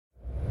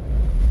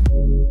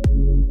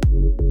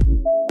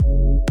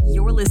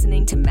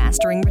listening to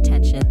Mastering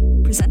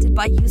Retention, presented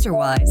by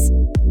UserWise.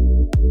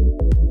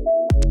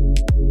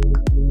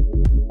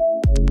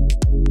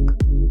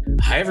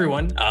 Hi,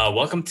 everyone.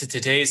 Welcome to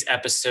today's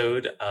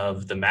episode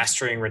of the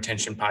Mastering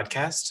Retention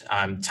podcast.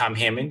 I'm Tom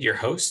Hammond, your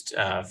host,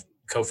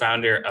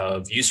 co-founder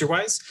of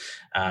UserWise.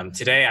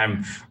 Today,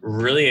 I'm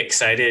really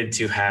excited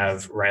to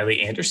have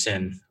Riley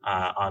Anderson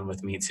on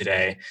with me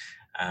today.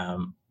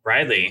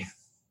 Riley,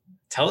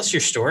 tell us your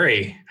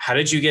story. How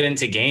did you get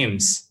into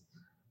games?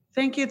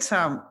 Thank you,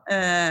 Tom.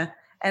 And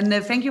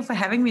thank you for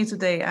having me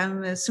today.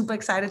 I'm super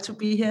excited to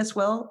be here as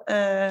well.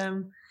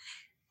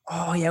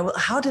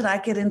 How did I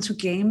get into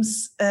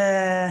games?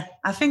 I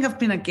think I've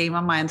been a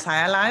gamer my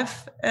entire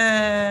life.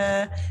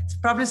 It's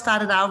probably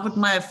started out with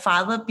my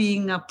father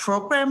being a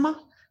programmer.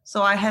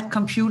 So I had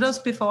computers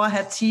before I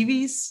had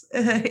TVs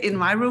in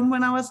my room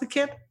when I was a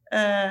kid.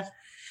 And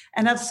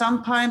at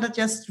some point I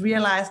just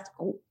realized,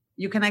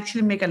 you can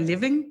actually make a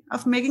living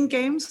of making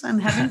games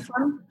and having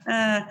fun.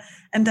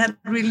 And that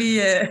really,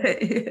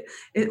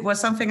 it was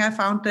something I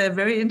found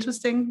very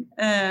interesting.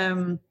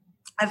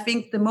 I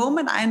think the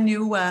moment I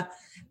knew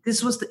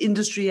this was the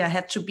industry I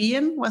had to be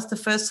in was the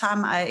first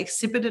time I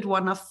exhibited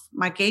one of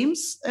my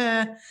games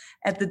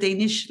at the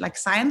Danish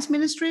science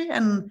ministry,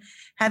 and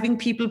having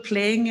people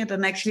playing it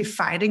and actually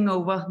fighting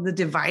over the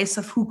device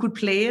of who could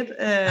play it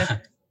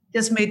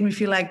just made me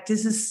feel like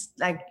this is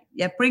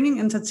bringing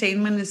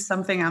entertainment is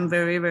something I'm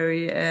very,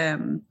 very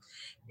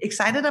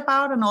excited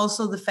about. And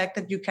also the fact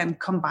that you can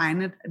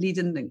combine it, at least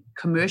in the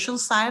commercial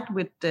side,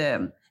 with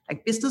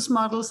business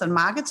models and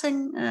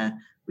marketing,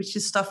 which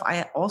is stuff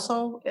I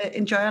also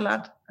enjoy a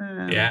lot.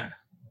 Definitely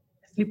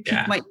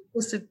piqued my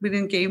interest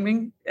within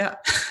gaming. Yeah.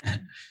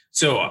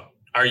 So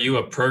are you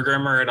a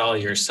programmer at all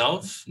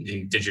yourself?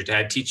 Did your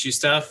dad teach you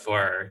stuff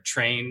or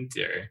trained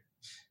or?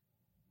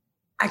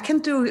 I can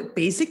do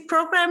basic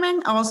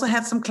programming. I also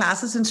had some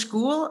classes in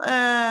school.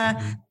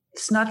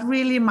 It's not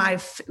really my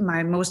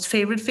most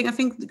favorite thing, I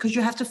think, because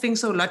you have to think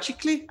so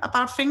logically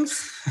about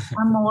things.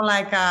 I'm more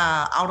like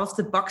a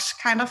out-of-the-box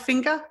kind of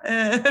thinker.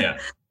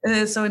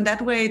 So in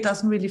that way, it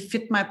doesn't really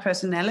fit my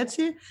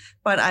personality.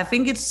 But I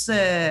think it's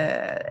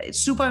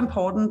super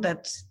important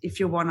that if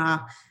you want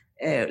to,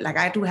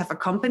 I do have a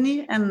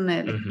company and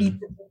be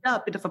a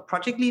bit of a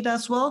project leader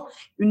as well,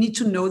 you need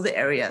to know the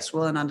area as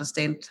well and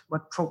understand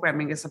what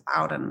programming is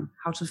about and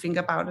how to think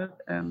about it.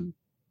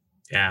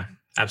 Yeah,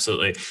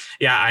 absolutely.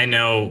 Yeah, I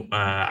know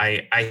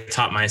I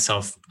taught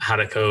myself how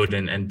to code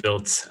and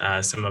built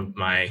some of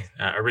my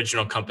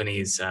original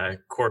company's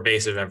core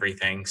base of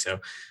everything. So,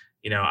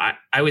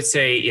 I would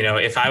say,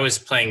 if I was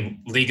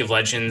playing League of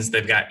Legends,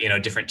 they've got,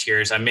 different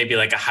tiers. I'm maybe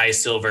like a high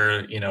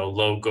silver,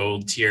 low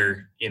gold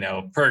tier,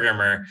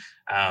 programmer.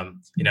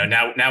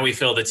 Now we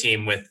fill the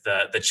team with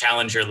the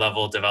challenger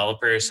level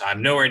developers. So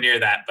I'm nowhere near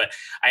that, but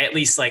I at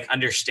least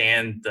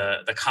understand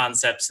the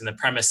concepts and the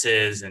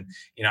premises. And,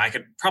 I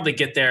could probably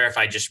get there if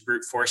I just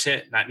brute force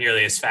it, not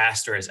nearly as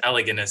fast or as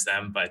elegant as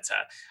them, but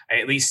I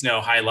at least know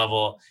high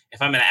level.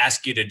 If I'm going to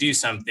ask you to do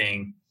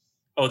something,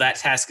 that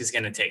task is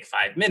going to take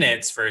 5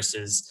 minutes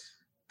versus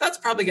that's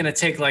probably going to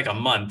take a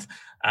month.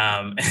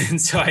 And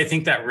so I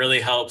think that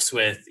really helps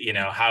with,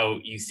 how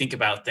you think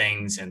about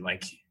things and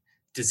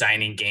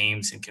designing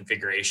games and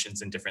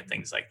configurations and different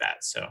things like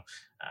that. So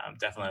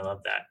definitely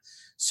love that.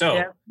 So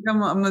yeah,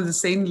 I'm on the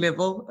same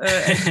level.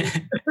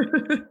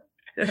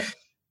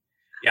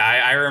 Yeah,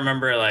 I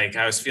remember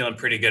I was feeling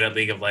pretty good at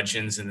League of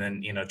Legends, and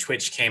then,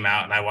 Twitch came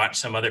out and I watched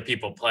some other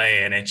people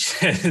play and it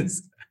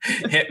just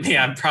hit me.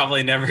 I'm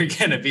probably never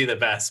going to be the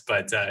best,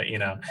 but,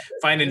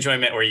 find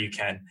enjoyment where you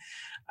can.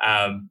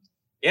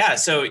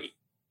 So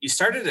you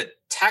started at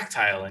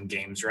Tactile in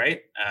games, right?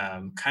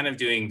 Kind of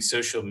doing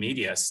social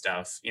media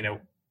stuff.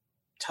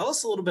 Tell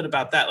us a little bit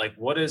about that.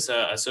 What does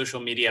a social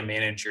media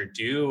manager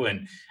do?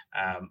 And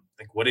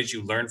what did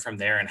you learn from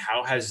there? And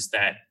how has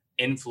that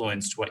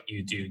influenced what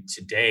you do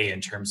today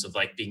in terms of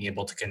being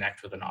able to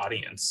connect with an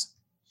audience?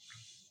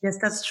 Yes,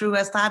 that's true.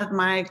 I started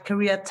my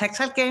career at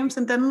Tactile Games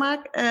in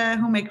Denmark,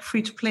 who make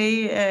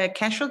free-to-play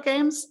casual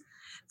games.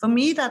 For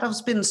me, that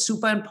has been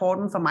super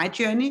important for my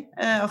journey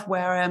of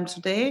where I am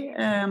today.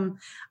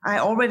 I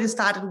already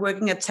started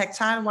working at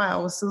Tactile while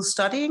I was still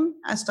studying.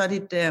 I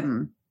studied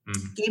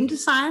game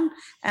design,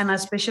 and I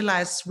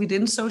specialized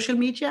within social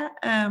media.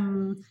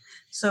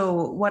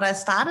 So what I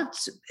started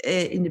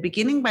in the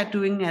beginning by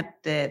doing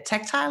at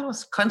Tactile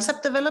was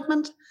concept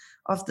development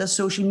of the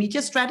social media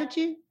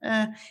strategy.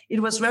 It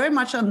was very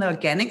much on the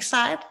organic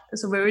side.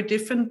 It's very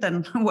different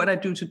than what I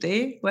do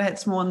today, where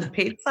it's more on the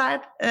paid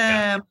side.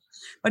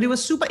 But it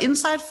was super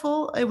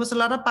insightful. It was a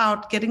lot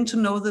about getting to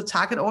know the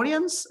target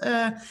audience.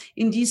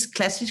 In these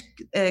classic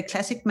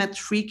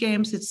match-3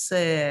 games, it's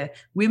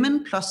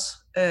women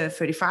plus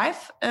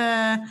 35.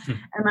 And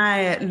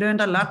I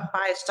learned a lot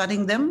by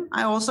studying them.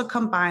 I also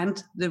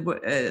combined the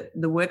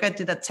work I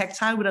did at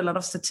Tactile with a lot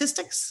of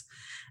statistics.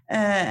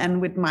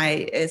 And with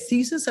my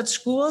thesis at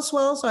school as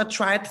well. So I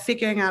tried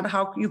figuring out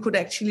how you could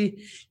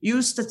actually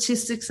use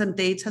statistics and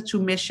data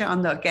to measure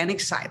on the organic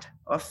side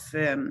of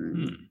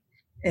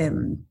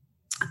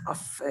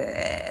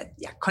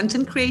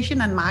content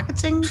creation and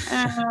marketing.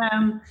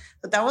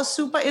 So that was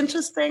super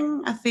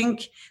interesting. I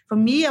think for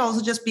me,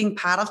 also just being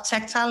part of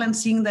Tactile and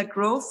seeing that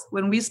growth.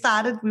 When we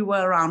started, we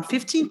were around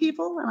 15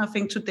 people, and I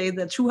think today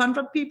there are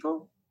 200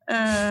 people.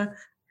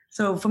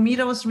 So for me,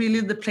 that was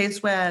really the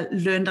place where I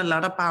learned a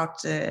lot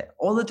about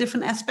all the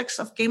different aspects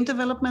of game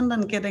development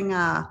and getting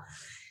a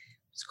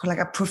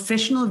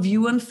professional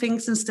view on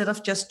things instead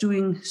of just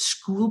doing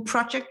school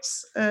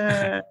projects.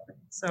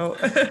 So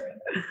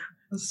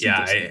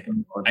yeah,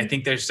 I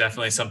think there's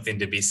definitely something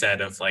to be said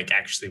of like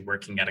actually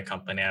working at a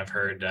company. I've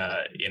heard,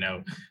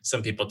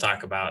 some people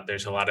talk about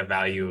there's a lot of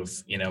value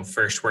of,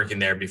 first working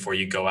there before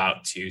you go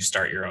out to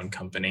start your own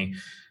company.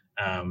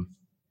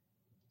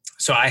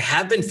 So I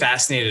have been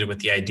fascinated with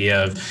the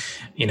idea of,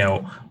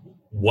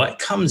 what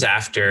comes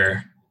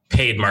after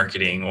paid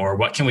marketing, or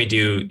what can we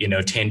do,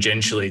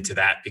 tangentially to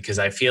that? Because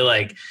I feel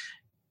like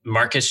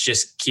markets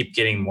just keep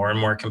getting more and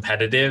more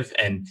competitive,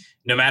 and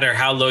no matter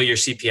how low your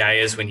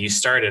CPI is when you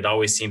start, it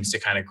always seems to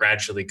kind of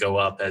gradually go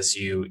up as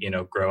you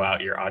grow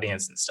out your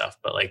audience and stuff.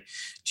 But like,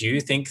 do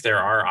you think there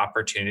are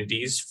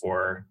opportunities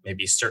for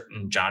maybe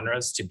certain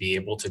genres to be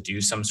able to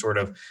do some sort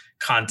of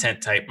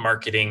content type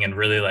marketing and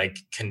really like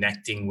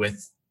connecting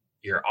with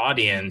your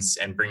audience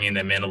and bringing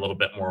them in a little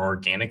bit more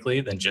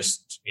organically than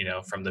just,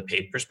 from the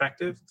paid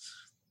perspective?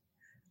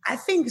 I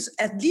think it's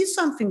at least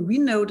something we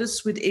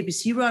noticed with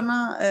ABC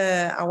Runner,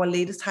 our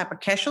latest hyper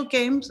casual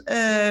games,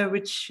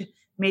 which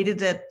made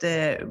it at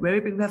very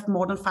big. We have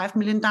more than 5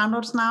 million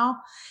downloads now.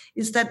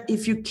 Is that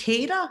if your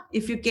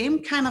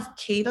game kind of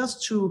caters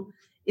to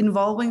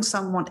involving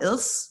someone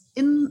else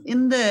in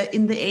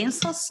the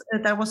answers,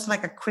 that was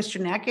like a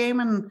questionnaire game,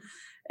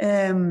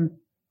 and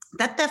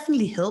that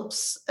definitely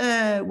helps.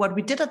 What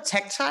we did at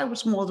Tactile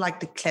was more like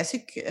the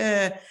classic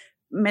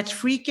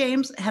match-free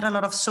games, had a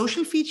lot of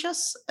social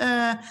features,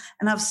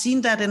 and I've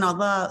seen that in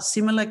other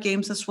similar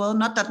games as well.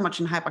 Not that much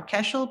in hyper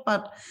casual,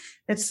 but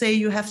let's say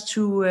you have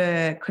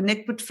to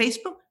connect with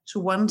Facebook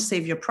to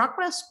save your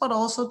progress, but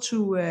also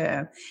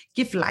to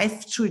give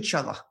life to each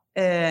other,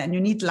 and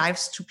you need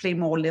lives to play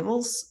more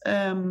levels.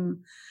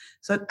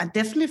 So I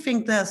definitely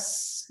think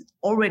there's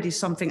already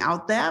something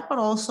out there, but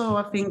also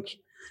I think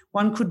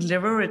one could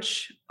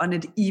leverage on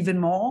it even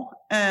more.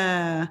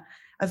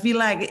 I feel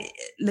like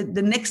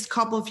the next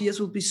couple of years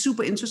will be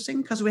super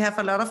interesting because we have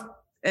a lot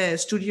of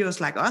studios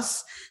like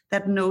us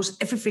that knows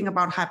everything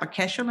about hyper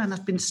casual and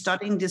have been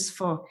studying this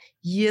for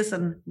years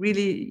and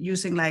really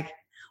using like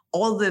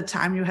all the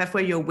time you have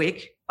where you're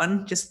awake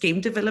on just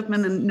game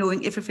development and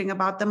knowing everything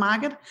about the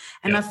market.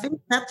 And I think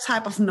that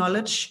type of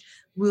knowledge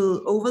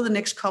will over the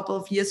next couple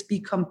of years be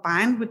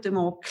combined with the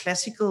more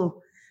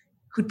classical,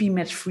 could be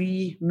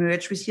match-free,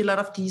 merge. We see a lot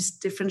of these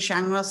different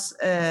genres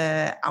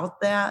out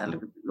there.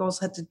 We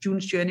also had the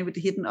June's Journey with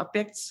the hidden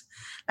objects.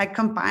 Like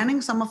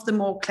combining some of the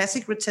more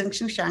classic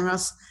retention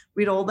genres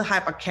with all the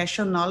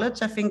hyper-casual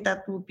knowledge, I think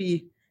that will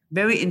be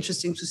very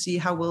interesting to see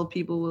how well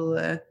people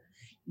will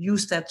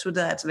use that to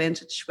their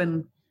advantage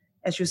when,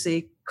 as you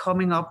say,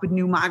 coming up with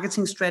new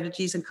marketing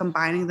strategies and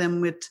combining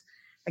them with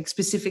like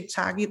specific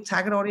target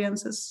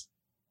audiences.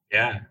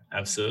 Yeah,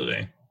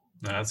 absolutely.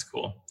 No, that's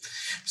cool.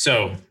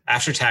 So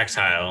after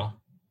Tactile,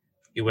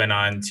 you went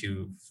on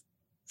to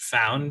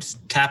found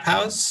Tap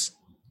House,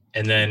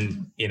 and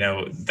then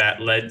that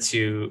led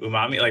to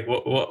Umami. Like,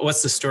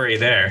 what's the story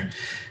there?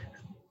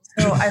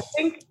 So I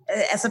think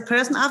as a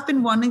person, I've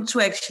been wanting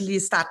to actually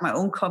start my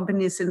own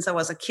company since I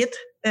was a kid.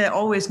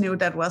 Always knew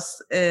that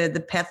was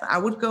the path I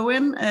would go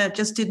in.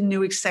 Just didn't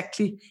know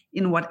exactly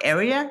in what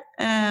area.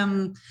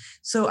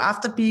 So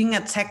after being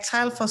at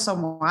Tactile for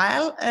some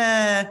while,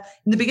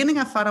 in the beginning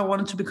I thought I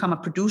wanted to become a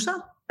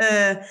producer.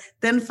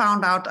 Then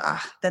found out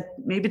that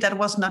maybe that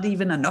was not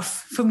even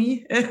enough for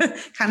me.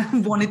 Kind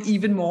of wanted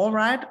even more,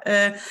 right?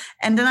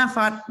 And then I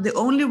thought the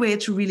only way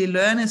to really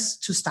learn is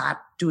to start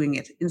doing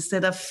it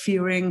instead of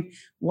fearing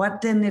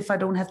what then if I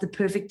don't have the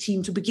perfect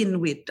team to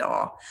begin with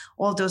or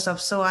all those stuff.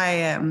 So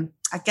I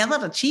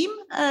gathered a team,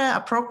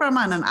 a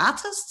programmer and an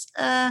artist.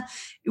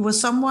 It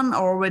was someone I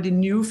already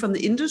knew from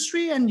the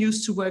industry and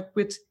used to work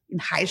with in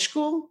high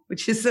school,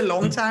 which is a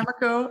long time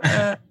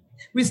ago.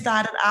 We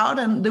started out,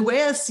 and the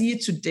way I see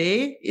it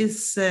today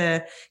is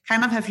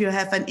kind of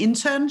have an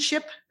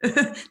internship.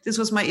 This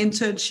was my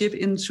internship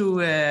into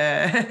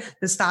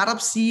the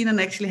startup scene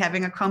and actually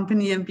having a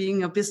company and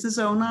being a business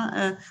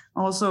owner,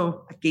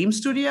 also a game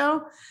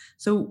studio.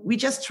 So we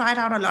just tried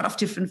out a lot of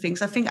different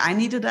things. I think I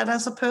needed that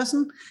as a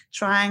person,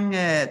 trying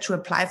to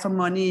apply for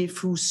money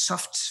through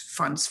soft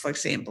funds, for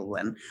example,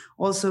 and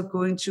also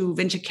going to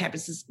venture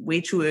capitalists way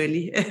too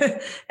early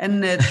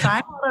and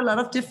trying out a lot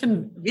of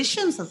different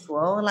visions as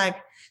well, like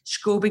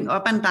scoping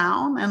up and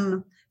down.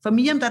 And for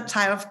me, I'm that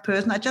type of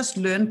person. I just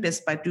learned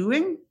best by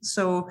doing.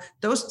 So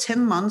those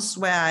 10 months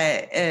where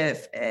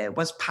I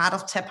was part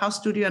of Tap House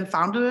Studio and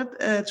founded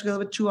it together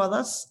with two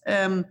others,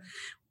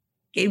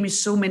 gave me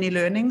so many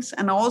learnings.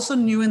 And I also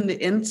knew in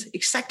the end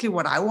exactly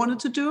what I wanted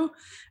to do.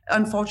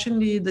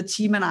 Unfortunately, the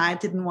team and I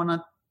didn't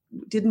want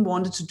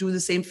to do the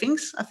same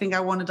things. I think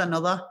I wanted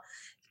another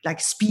like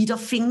speed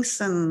of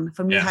things. And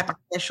for me, hyper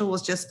casual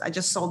was I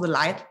just saw the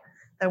light.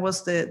 That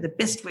was the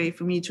best way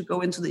for me to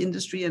go into the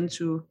industry and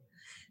to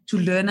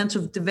learn and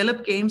to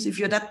develop games. If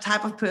you're that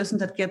type of person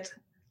that get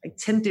like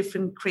 10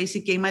 different crazy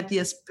game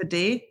ideas per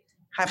day,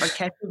 hyper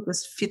casual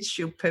just fits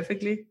you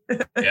perfectly.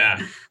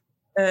 Yeah.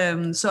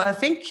 So I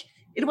think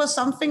it was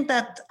something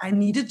that I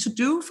needed to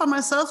do for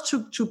myself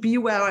to be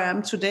where I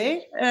am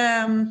today.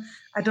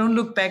 I don't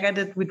look back at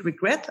it with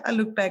regret. I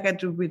look back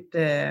at it with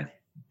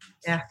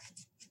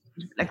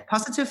like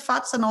positive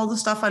thoughts and all the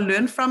stuff I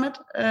learned from it.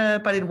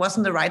 But it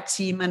wasn't the right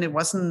team and it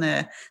wasn't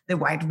the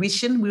right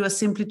vision. We were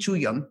simply too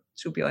young,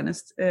 to be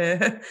honest,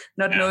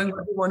 not knowing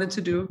what we wanted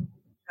to do.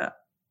 Yeah.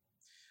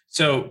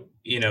 So,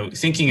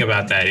 thinking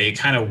about that, it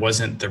kind of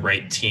wasn't the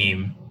right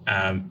team.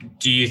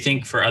 Do you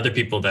think for other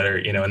people that are,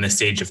 in the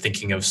stage of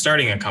thinking of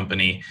starting a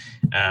company,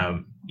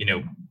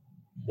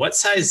 what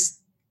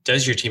size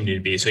does your team need to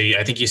be? So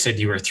I think you said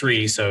you were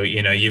 3. So,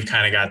 you've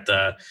kind of got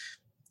the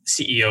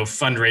CEO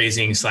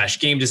fundraising /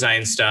 game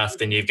design stuff.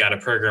 Then you've got a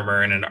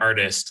programmer and an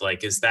artist.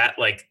 Like, is that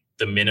like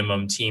the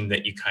minimum team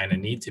that you kind of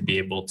need to be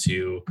able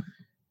to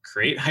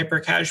create hyper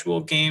casual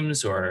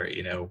games, or,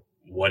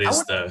 what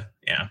is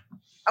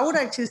I would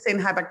actually say in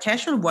hyper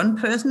casual, one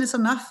person is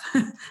enough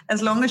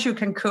as long as you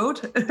can code.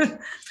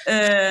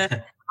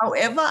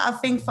 However, I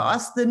think for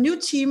us, the new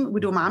team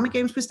with Umami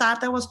Games we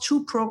started, there was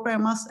 2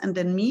 programmers and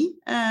then me,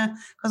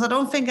 because I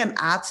don't think an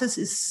artist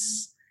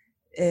is,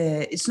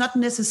 it's not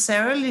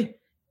necessarily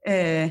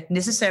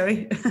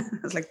necessary,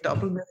 it's like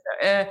double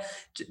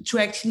to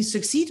actually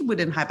succeed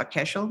within hyper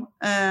casual.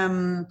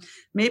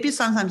 Maybe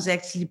sometimes it's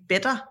actually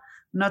better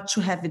not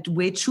to have it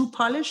way too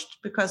polished,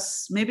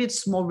 because maybe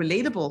it's more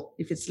relatable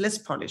if it's less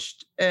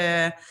polished.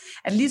 At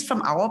least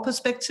from our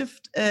perspective,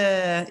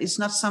 it's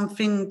not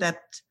something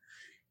that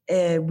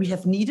we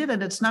have needed,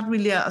 and it's not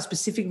really a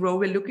specific role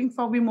we're looking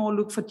for. We more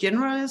look for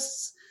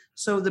generalists.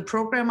 So the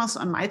programmers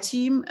on my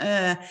team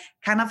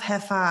kind of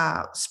have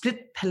a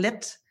split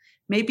palette.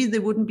 Maybe they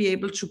wouldn't be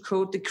able to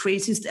code the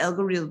craziest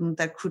algorithm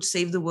that could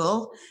save the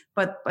world,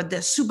 but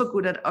they're super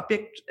good at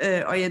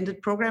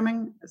object-oriented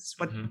programming. That's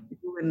what we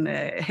do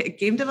in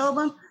game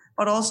development,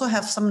 but also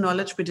have some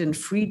knowledge within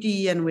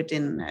 3D and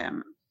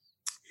within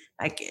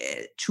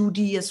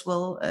 2D as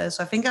well.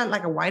 So I think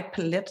like a wide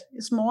palette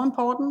is more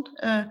important.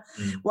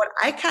 What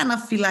I kind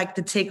of feel like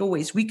the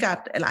takeaways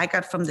I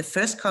got from the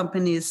first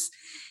company is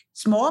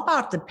it's more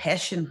about the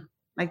passion.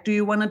 Like, do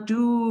you want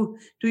to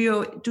do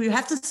you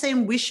have the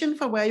same vision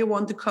for where you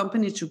want the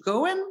company to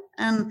go in?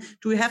 And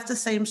do you have the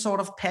same sort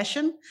of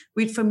passion?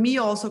 Which for me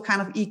also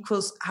kind of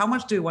equals how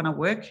much do you want to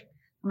work?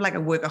 I'm like a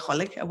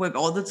workaholic. I work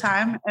all the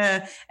time.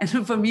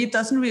 And for me, it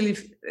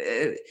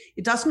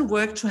doesn't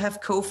work to have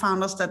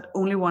co-founders that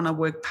only want to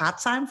work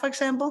part-time, for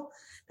example.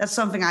 That's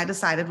something I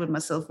decided with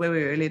myself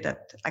very early,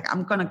 that like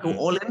I'm going to go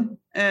all in.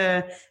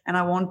 And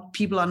I want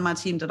people on my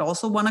team that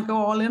also want to go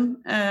all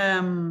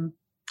in.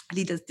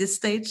 Lead at this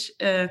stage.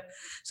 So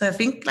I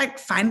think like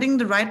finding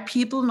the right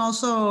people and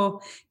also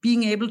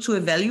being able to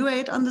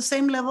evaluate on the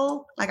same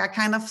level. Like I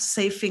kind of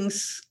say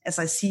things as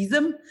I see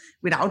them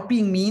without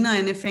being mean or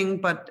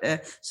anything, but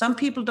some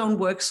people don't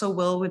work so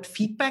well with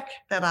feedback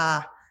that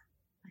are,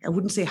 I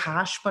wouldn't say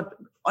harsh, but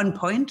on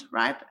point,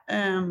 right?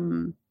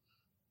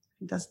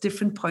 There's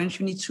different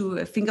points you need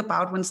to think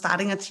about when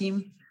starting a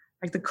team,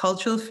 like the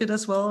cultural fit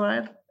as well,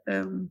 right?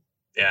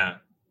 Yeah.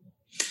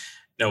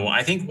 No,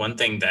 I think one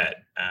thing that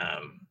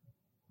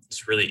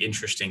it's really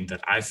interesting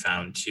that I've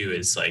found too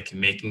is like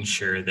making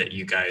sure that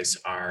you guys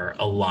are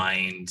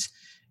aligned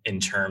in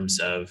terms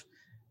of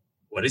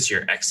what is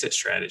your exit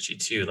strategy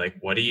too? Like,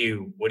 what do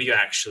you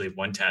actually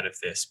want out of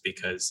this?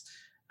 Because,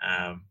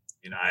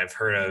 I've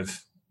heard of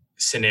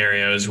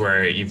scenarios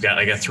where you've got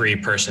like a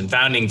 3-person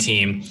founding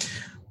team.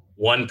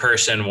 One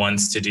person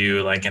wants to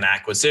do like an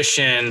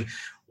acquisition.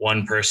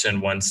 One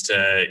person wants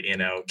to,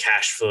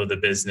 cash flow the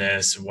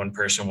business. One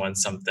person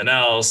wants something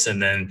else.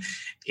 And then,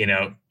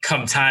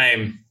 come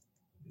time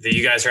that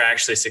you guys are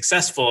actually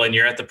successful and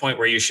you're at the point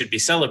where you should be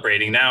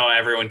celebrating. Now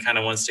everyone kind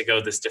of wants to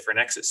go this different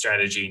exit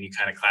strategy and you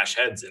kind of clash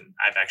heads. And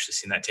I've actually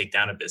seen that take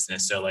down a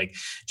business. So like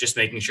just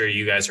making sure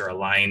you guys are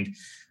aligned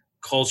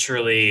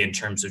culturally in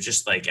terms of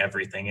just like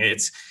everything.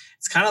 It's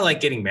kind of like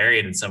getting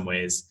married in some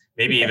ways,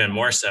 maybe even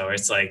more so.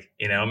 It's like,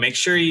 make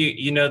sure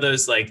you know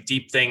those like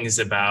deep things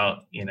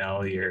about,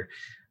 your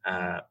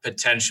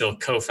potential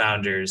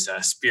co-founders,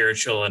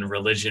 spiritual and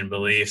religion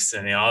beliefs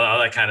and all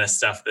that kind of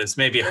stuff. That's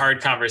maybe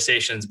hard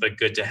conversations, but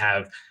good to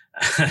have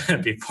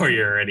before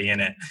you're already in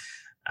it.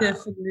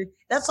 Definitely.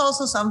 That's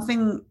also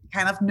something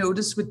kind of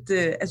noticed with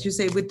as you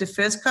say, with the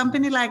first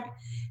company, like,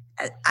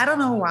 I don't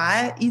know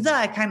why, either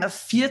I kind of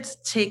feared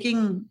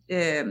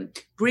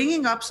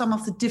bringing up some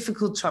of the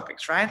difficult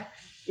topics, right?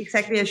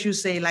 Exactly as you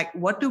say, like,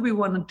 what do we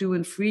want to do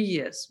in 3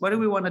 years? What do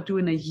we want to do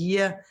in a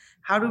year?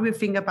 how do we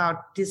think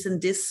about this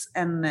and this?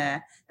 And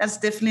that's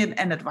definitely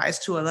an advice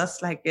to others,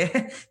 like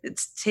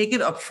take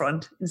it up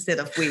front instead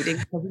of waiting.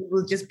 It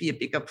will just be a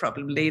bigger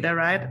problem later,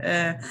 right?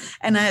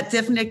 And I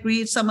definitely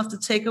agree. Some of the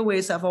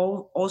takeaways I've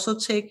also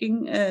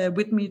taken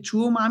with me to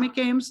Umami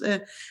Games.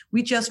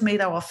 We just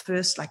made our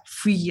first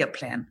 3-year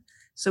plan.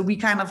 So we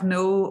kind of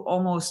know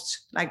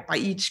almost like by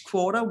each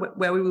quarter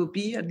where we will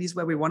be, at least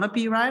where we want to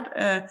be, right?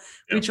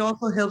 Which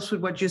also helps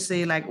with what you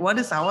say, like, what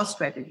is our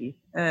strategy?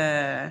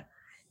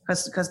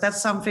 Because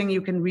that's something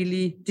you can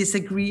really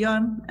disagree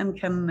on and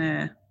can,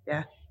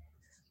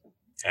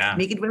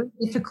 make it very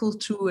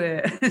difficult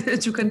to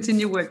to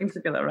continue working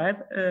together, right?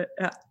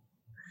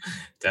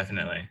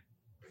 Definitely.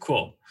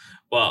 Cool.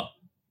 Well,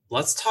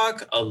 let's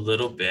talk a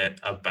little bit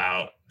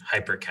about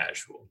hyper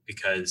casual,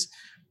 because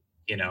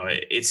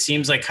it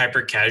seems like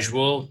hyper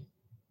casual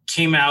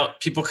came out,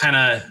 people kind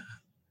of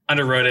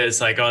underwrote it as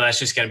like, oh, that's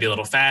just going to be a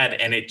little fad,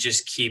 and it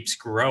just keeps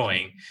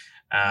growing.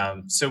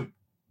 So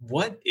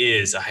what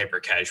is a hyper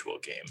casual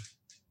game?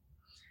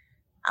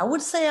 I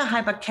would say a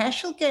hyper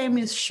casual game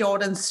is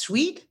short and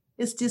sweet.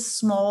 It's this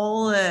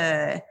small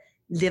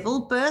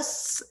level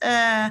bursts.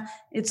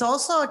 It's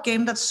also a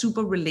game that's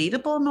super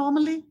relatable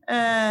normally.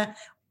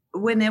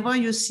 Whenever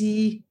you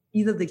see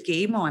either the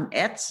game or an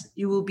ad,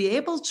 you will be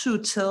able to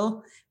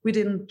tell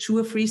within 2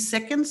 or 3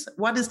 seconds,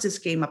 what is this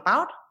game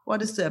about?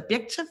 What is the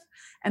objective?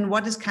 And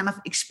what is kind of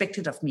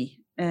expected of me?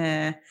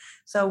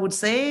 So I would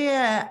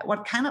say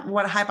what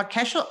hyper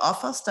casual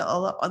offers the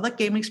other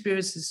game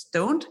experiences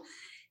don't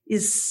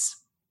is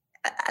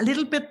a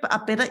little bit a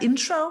better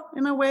intro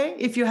in a way.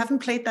 If you haven't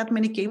played that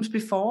many games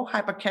before,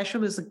 hyper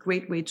casual is a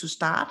great way to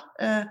start.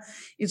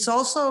 It's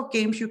also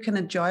games you can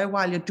enjoy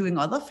while you're doing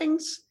other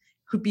things.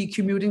 Could be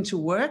commuting to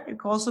work. It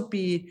could also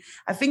be,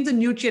 I think the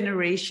new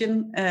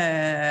generation,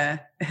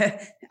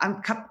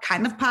 I'm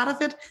kind of part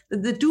of it.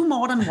 They do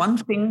more than one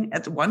thing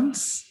at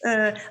once.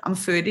 I'm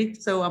 30,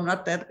 so I'm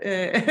not that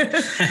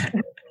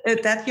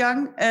that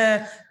young.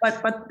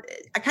 But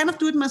I kind of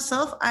do it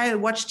myself. I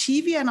watch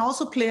TV and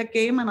also play a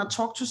game, and I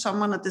talk to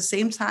someone at the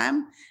same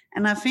time.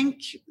 And I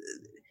think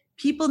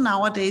people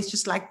nowadays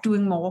just like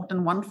doing more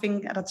than one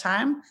thing at a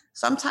time.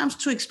 Sometimes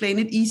to explain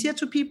it easier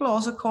to people,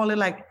 also call it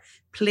like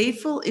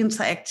playful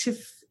interactive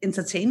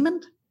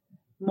entertainment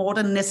more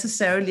than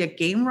necessarily a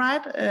game,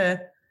 right?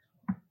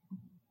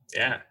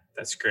 Yeah,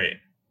 that's great.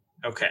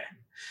 Okay.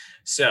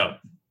 So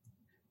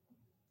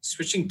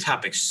switching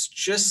topics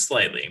just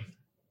slightly,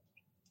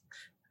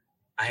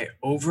 I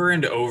over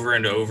and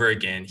over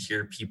again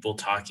hear people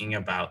talking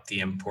about the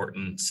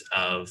importance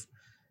of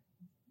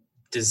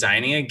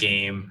designing a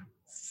game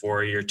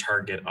for your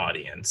target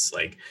audience,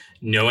 like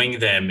knowing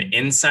them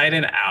inside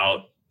and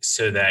out,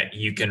 so that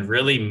you can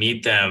really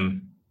meet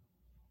them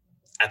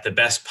at the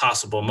best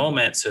possible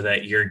moment, so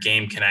that your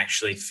game can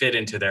actually fit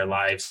into their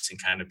lives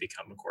and kind of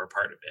become a core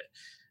part of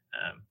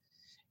it.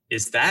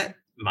 Is that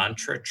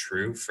mantra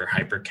true for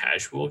hyper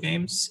casual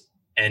games?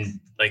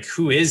 And like,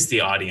 who is the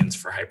audience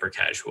for hyper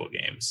casual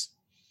games?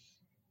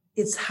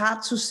 It's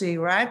hard to say,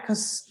 right?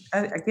 Because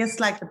I guess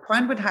like the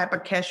point with hyper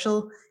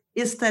casual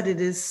is that it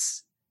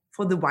is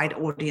for the wide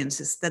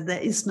audiences, that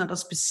there is not a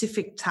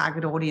specific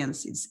target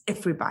audience. It's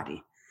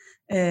everybody.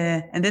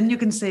 And then you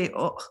can say,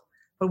 oh,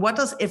 but what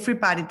does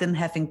everybody then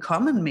have in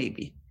common,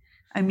 maybe?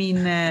 I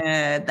mean,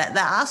 that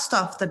there are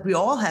stuff that we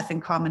all have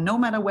in common, no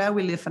matter where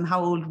we live and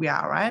how old we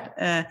are,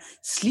 right?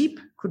 Sleep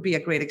could be a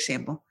great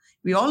example.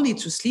 We all need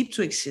to sleep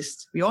to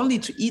exist. We all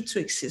need to eat to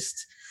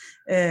exist.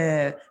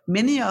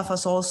 Many of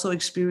us also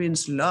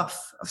experience love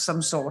of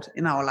some sort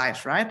in our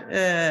lives, right?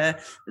 There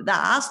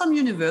are some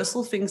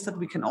universal things that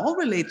we can all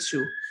relate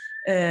to.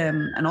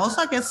 And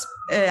also, I guess,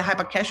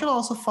 hyper casual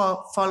also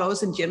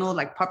follows in general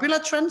like popular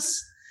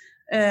trends.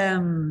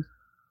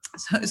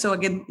 So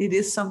again, it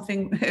is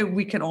something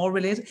we can all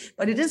relate,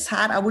 but it is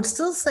hard. I would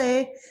still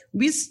say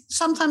we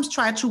sometimes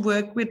try to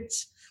work with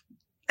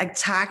like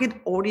target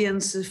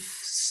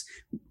audiences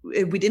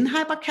within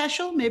hyper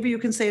casual. Maybe you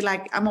can say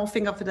like, I more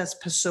think of it as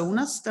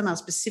personas than a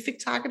specific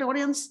target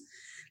audience,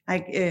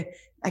 like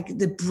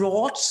the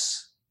broad,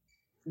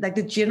 like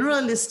the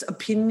generalist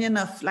opinion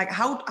of like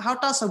how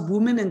does a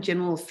woman in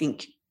general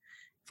think,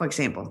 for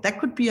example. That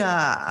could be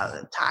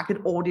a target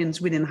audience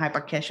within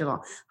hyper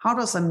casual. How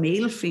does a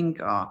male think?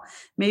 Or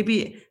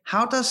maybe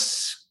how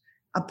does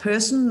a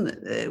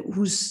person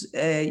who's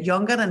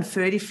younger than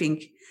 30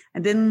 think?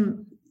 And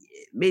then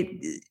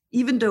maybe,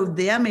 even though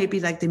they're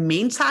maybe like the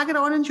main target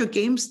audience, your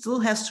game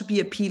still has to be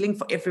appealing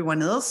for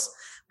everyone else.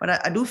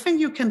 But I do think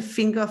you can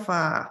think of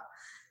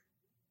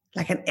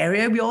like an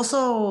area.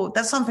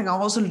 That's something I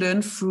also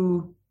learned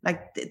through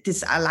like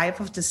this a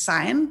life of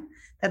design,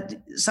 that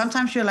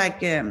sometimes you're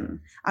like,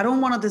 I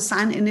don't want to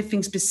design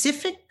anything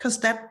specific, because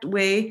that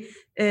way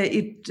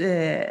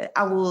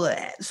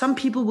some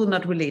people will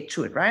not relate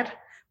to it, right?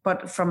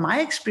 But from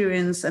my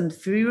experience, and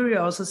theory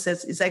also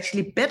says it's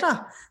actually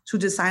better to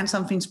design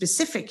something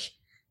specific,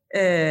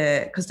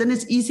 because then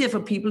it's easier for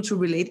people to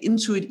relate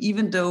into it,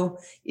 even though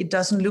it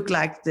doesn't look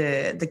like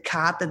the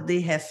car that they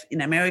have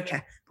in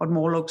America, but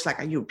more looks like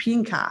a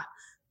European car.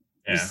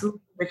 Yeah. You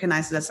still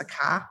recognize it as a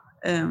car.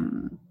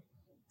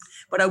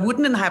 But I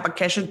wouldn't in hyper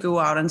casual go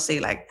out and say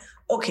like,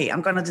 okay,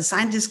 I'm going to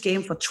design this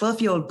game for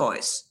 12-year-old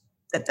boys.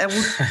 That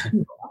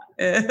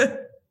would.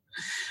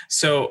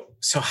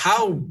 So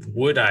how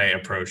would I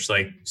approach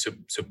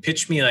so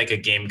pitch me like a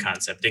game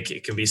concept.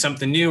 It can be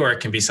something new, or it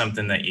can be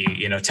something that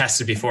you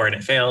tested before and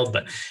it failed.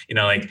 But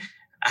like,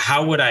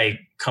 how would I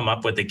come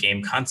up with a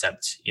game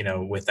concept,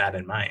 with that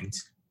in mind?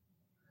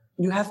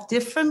 You have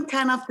different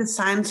kind of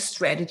design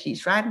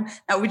strategies, right?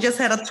 Now, we just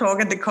had a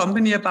talk at the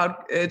company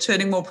about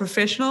turning more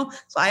professional.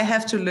 So I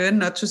have to learn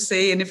not to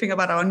say anything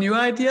about our new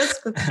ideas,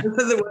 because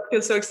this is what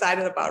we're so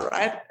excited about,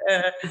 right?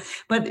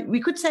 But we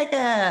could take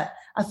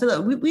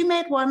we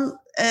made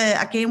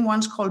a game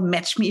once called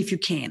Match Me If You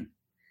Can.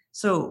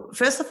 So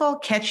first of all,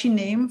 catchy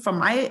name from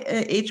my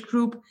age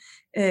group.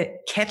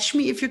 Catch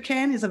Me If You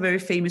Can is a very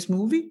famous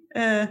movie.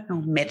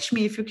 Match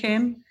Me If You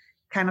Can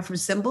kind of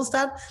resembles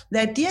that.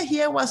 The idea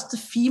here was the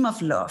theme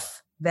of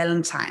love,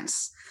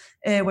 Valentine's,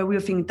 where we were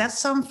thinking that's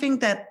something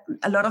that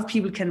a lot of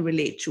people can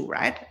relate to,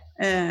 right?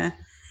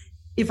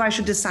 If I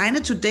should design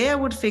it today, I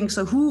would think,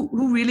 so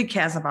who really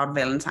cares about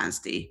Valentine's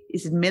Day?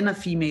 Is it men or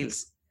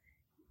females?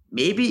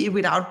 Maybe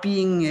without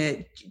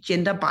being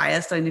gender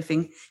biased or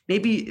anything,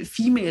 maybe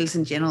females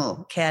in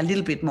general care a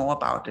little bit more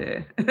about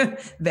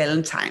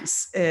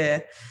Valentine's.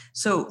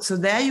 So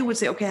there you would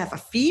say, okay, have a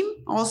theme,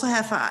 also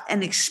have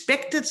an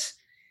expected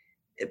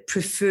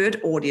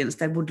preferred audience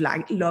that would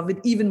love it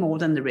even more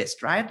than the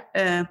rest, right?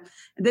 And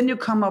then you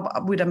come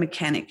up with a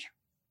mechanic.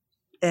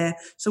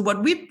 So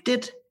what we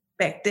did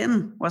back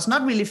then was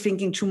not really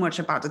thinking too much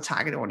about the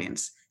target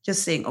audience,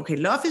 just saying, okay,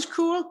 love is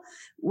cool.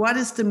 What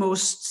is the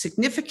most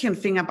significant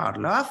thing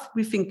about love?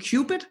 We think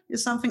Cupid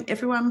is something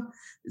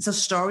it's a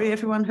story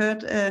everyone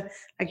heard,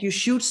 like you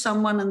shoot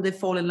someone and they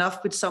fall in love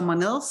with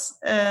someone else.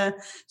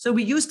 So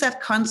we used that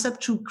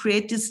concept to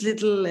create this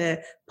little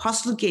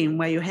puzzle game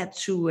where you had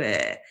to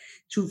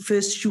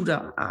first shoot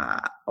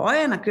a boy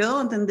and a girl,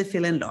 and then they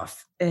fell in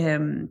love.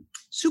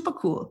 Super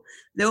cool.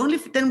 Then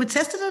we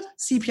tested it.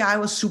 CPI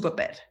was super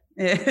bad.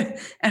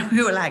 And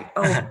we were like,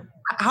 oh,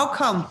 how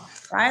come?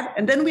 Right?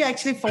 And then we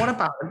actually thought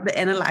about the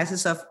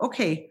analysis of,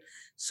 okay,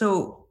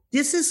 so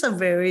this is a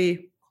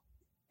very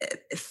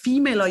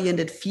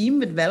female-oriented theme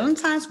with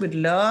Valentine's, with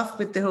love,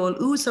 with the whole,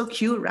 ooh, so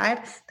cute, right?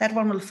 That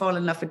one will fall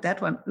in love with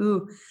that one.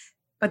 Ooh.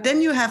 But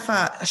then you have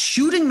a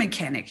shooting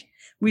mechanic,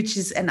 which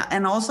is,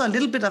 and also a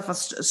little bit of a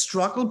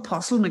struggle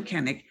puzzle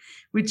mechanic,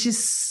 which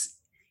is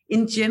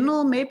in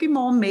general maybe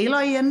more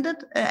male-oriented.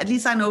 At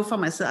least I know for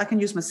myself, I can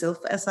use myself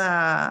as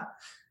a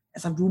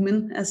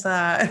woman, as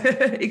a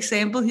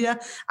example here.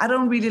 I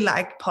don't really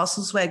like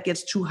puzzles where it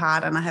gets too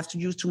hard and I have to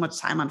use too much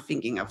time on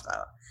thinking of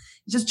that.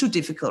 It's just too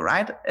difficult,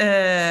 right?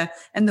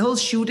 And the whole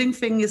shooting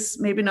thing is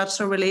maybe not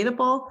so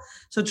relatable.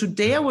 So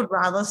today I would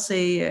rather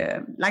say,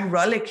 like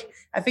Rollick,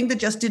 I think they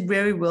just did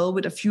very well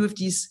with a few of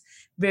these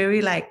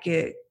very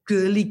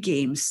girly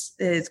games.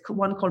 It's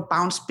one called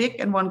Bounce Big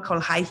and one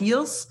called High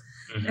Heels.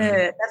 Mm-hmm.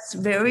 That's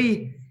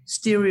very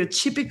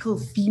stereotypical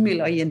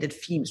female-oriented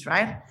themes,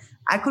 right?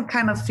 I could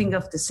kind of think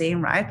of the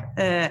same, right?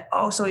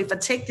 So if I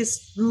take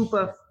this group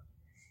of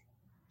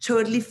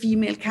totally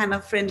female kind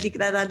of friendly,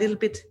 that are a little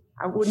bit,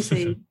 I wouldn't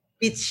say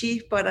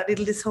bitchy, but a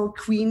little this whole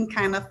queen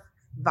kind of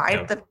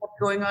vibe that's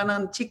going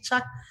on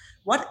TikTok.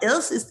 What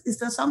else? Is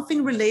there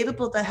something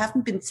relatable that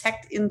haven't been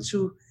tagged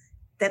into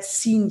that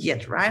scene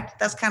yet, right?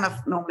 That's kind of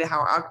normally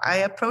how I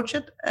approach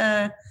it.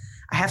 I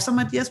have some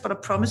ideas, but I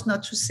promise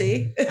not to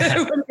say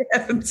when we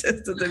haven't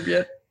tested them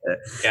yet.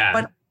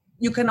 But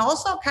you can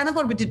also, kind of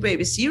what we did with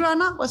ABC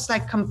Runner was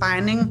like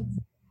combining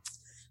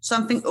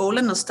something old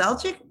and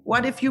nostalgic.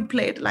 What if you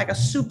played like a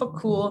super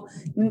cool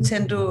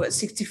Nintendo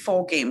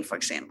 64 game, for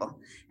example,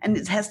 and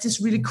it has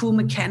this really cool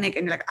mechanic,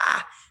 and you're like,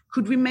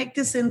 could we make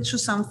this into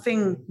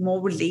something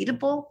more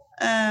relatable?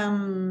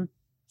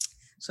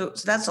 So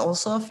that's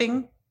also a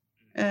thing.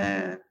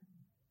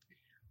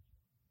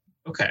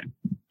 Okay,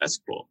 that's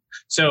cool.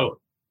 So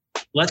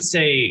let's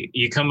say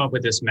you come up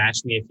with this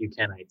Match Me If You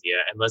Can idea,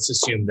 and let's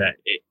assume that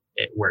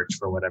it worked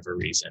for whatever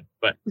reason.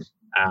 But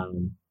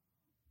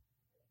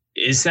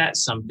is that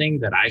something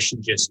that I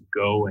should just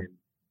go and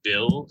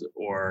build,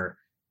 or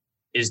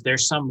is there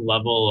some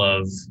level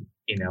of,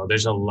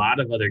 there's a lot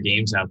of other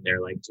games out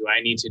there. Like, do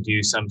I need to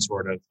do some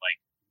sort of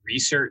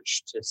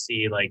research to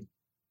see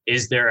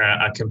is there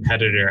a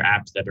competitor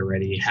app that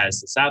already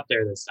has this out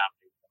there that's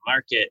dominating the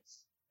market?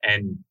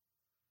 And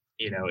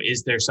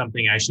is there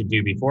something I should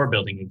do before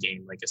building a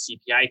game, like a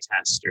CPI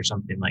test or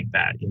something like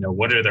that?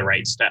 What are the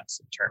right steps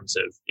in terms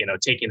of,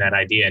 taking that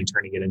idea and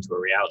turning it into a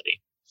reality?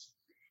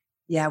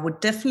 Yeah, I would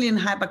definitely in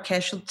hyper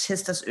casual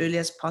test as early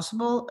as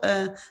possible.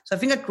 So I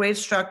think a great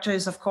structure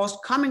is, of course,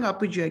 coming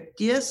up with your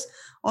ideas.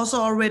 Also,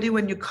 already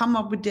when you come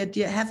up with the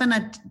idea, have an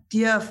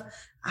idea of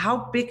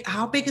how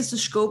big is the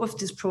scope of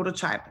this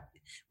prototype.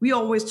 We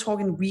always talk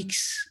in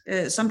weeks.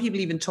 Some people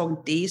even talk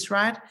in days,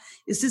 right?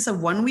 Is this a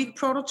 1 week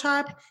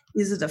prototype?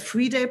 Is it a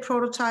 3-day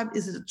prototype?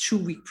 Is it a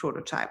 2-week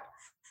prototype?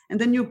 And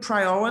then you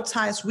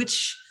prioritize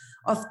which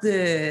of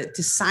the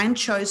design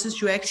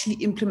choices you actually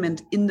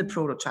implement in the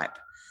prototype.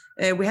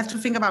 We have to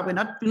think about we're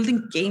not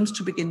building games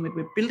to begin with,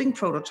 we're building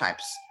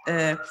prototypes.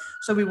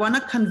 So we want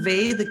to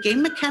convey the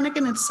game mechanic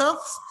in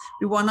itself,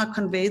 we want to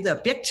convey the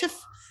objective,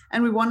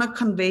 and we want to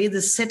convey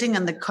the setting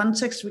and the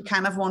context we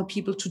kind of want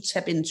people to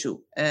tap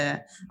into. I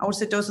would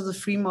say those are the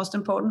three most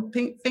important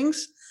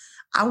things.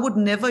 I would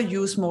never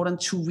use more than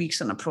 2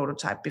 weeks on a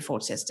prototype before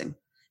testing.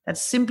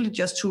 That's simply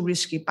just too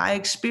risky. By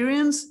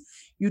experience,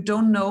 you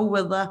don't know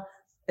whether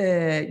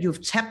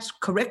you've tapped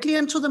correctly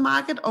into the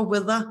market or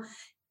whether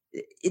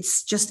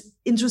it's just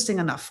interesting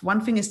enough. One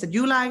thing is that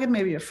you like it,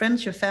 maybe your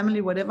friends, your family,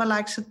 whatever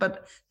likes it,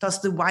 but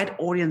does the wide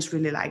audience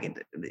really like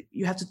it?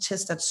 You have to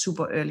test that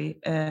super early.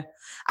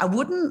 I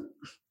wouldn't,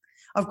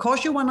 of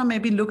course, you want to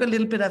maybe look a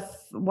little bit at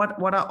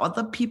what are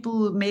other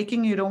people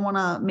making. You don't want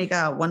to make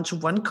a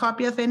one-to-one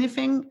copy of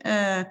anything,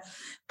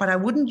 but I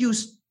wouldn't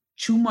use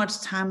too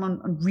much time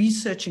on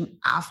researching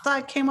after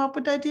I came up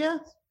with the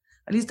idea.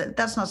 At least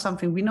that's not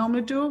something we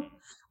normally do.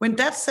 When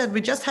that said,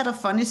 we just had a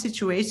funny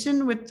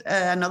situation with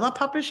another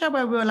publisher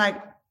where we were like,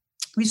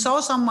 we saw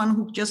someone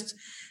who just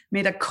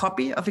made a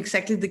copy of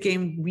exactly the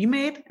game we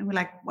made. And we're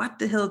like, what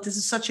the hell? This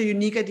is such a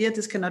unique idea.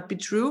 This cannot be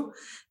true.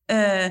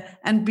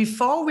 And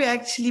before we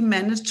actually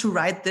managed to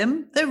write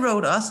them, they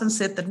wrote us and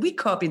said that we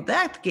copied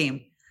that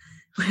game.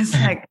 It's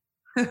like,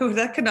 oh,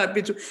 that cannot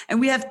be true. And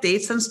we have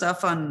dates and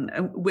stuff on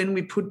when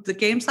we put the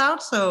games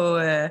out. So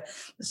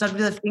it's not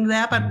really a thing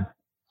there,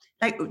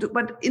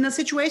 but in a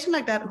situation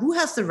like that, who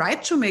has the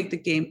right to make the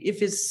game?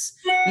 If it's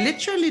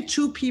literally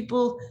two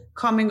people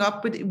coming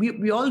up with,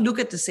 we all look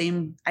at the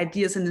same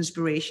ideas and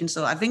inspiration.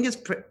 So I think it's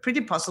pretty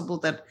possible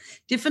that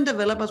different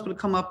developers will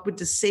come up with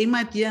the same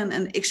idea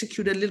and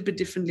execute it a little bit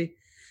differently.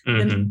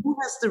 Then who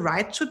has the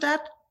right to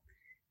that?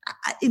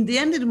 In the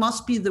end, it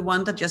must be the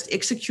one that just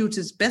executes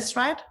its best,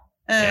 right?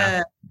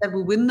 That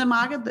will win the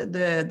market.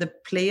 The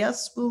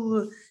players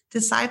will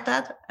decide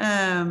that.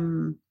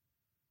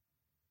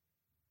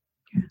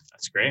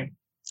 That's great.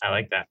 I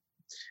like that.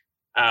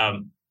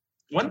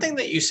 One thing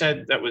that you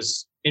said that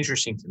was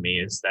interesting to me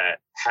is that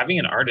having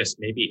an artist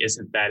maybe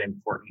isn't that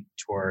important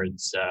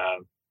towards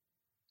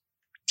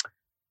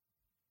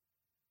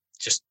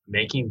just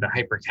making the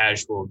hyper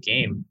casual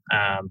game.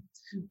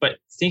 But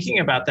thinking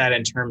about that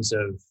in terms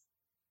of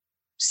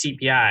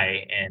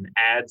CPI and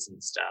ads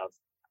and stuff,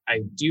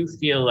 I do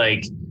feel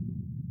like,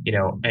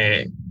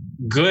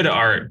 good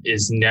art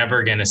is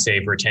never going to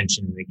save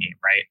retention in the game,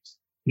 right?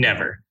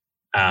 Never.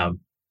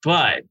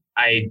 But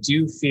I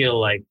do feel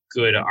like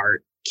good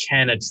art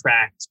can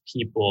attract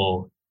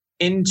people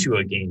into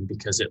a game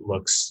because it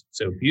looks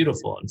so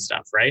beautiful and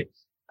stuff, right?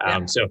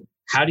 So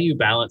how do you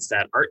balance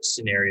that art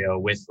scenario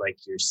with like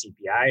your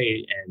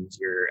CPI and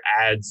your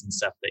ads and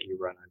stuff that you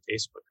run on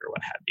Facebook or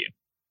what have you?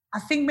 I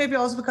think maybe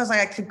also because I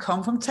actually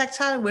come from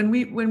tactile. When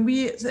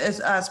we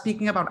are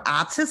speaking about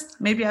artists,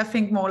 maybe I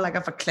think more like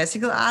of a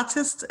classical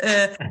artist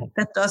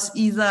that does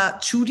either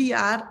 2D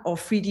art or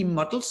 3D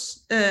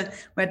models,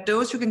 where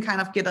those you can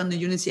kind of get on the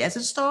Unity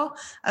Asset Store.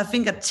 I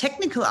think a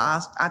technical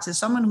artist,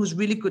 someone who's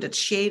really good at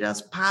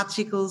shaders,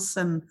 particles,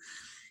 and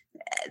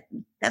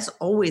that's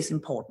always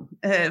important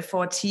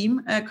for a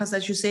team because,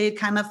 as you say, it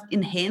kind of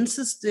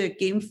enhances the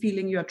game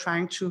feeling you're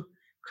trying to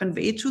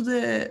convey to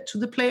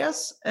the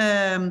players.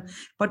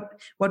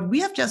 But what we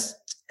have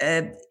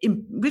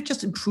we've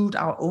just improved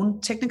our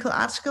own technical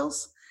art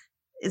skills.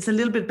 It's a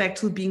little bit back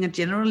to being a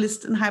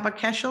generalist in hyper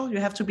casual. You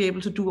have to be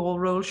able to do all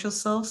roles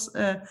yourselves.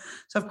 So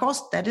of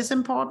course that is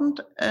important.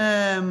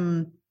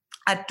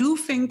 I do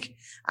think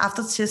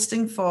after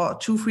testing for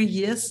 2-3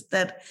 years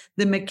that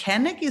the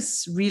mechanic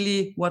is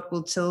really what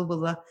will tell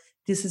whether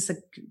this is a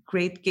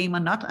great game or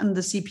not, and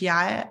the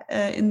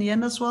CPI in the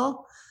end as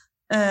well.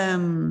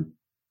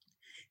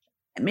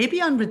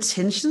 Maybe on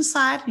retention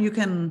side,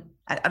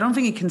 I don't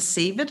think it can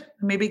save it.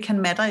 Maybe it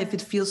can matter if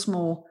it feels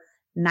more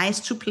nice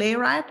to play,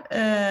 right?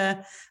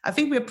 I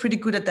think we're pretty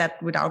good at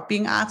that without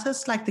being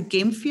artists, like the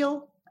game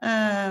feel,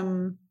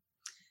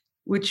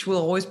 which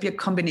will always be a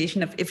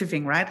combination of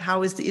everything, right?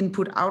 How is the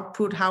input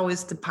output? How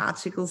is the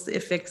particles, the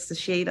effects, the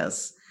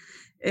shaders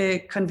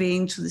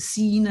conveying to the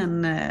scene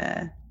and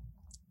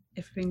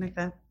everything like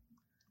that?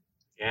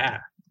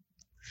 Yeah.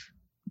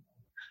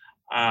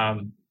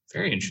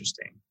 Very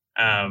interesting.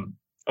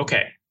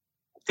 Okay.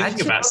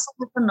 Thinking about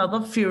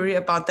another theory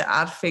about the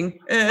art thing.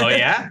 Oh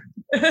yeah,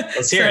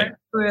 let's hear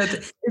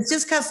it. It's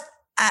just because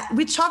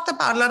we talked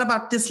a lot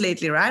about this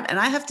lately, right? And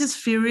I have this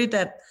theory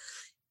that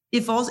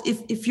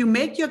if you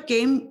make your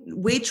game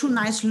way too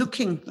nice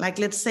looking, like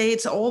let's say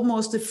it's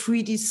almost the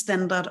 3D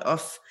standard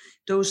of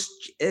those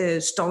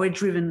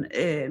story-driven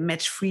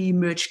match-free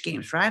merge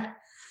games, right?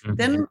 Mm-hmm.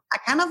 Then I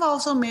kind of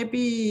also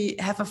maybe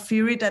have a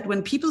theory that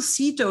when people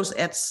see those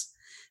ads,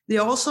 they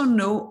also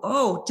know,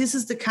 oh, this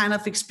is the kind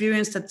of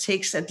experience that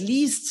takes at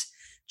least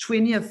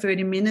 20 or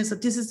 30 minutes, or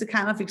this is the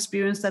kind of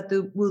experience that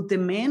will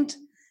demand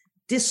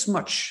this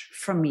much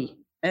from me.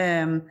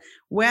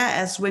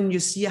 Whereas when you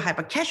see a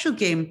hyper casual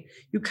game,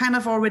 you kind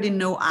of already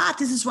know,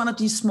 this is one of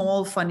these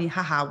small, funny,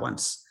 haha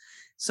ones.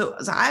 So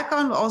I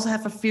kind of also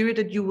have a theory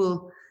that you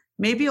will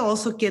maybe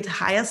also get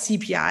higher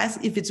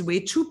CPIs if it's way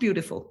too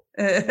beautiful,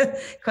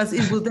 because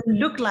it will then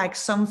look like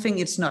something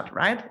it's not,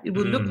 right? It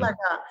will look like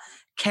a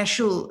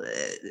casual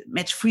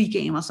match-free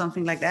game or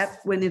something like that,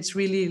 when it's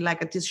really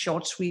like this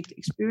short, sweet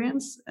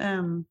experience.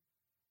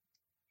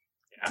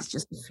 It's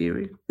just a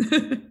theory.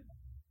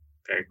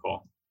 Very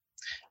cool.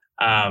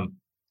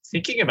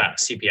 Thinking about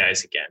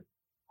CPIs again.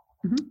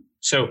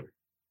 So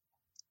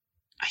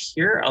I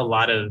hear a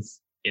lot of,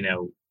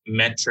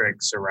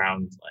 metrics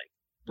around like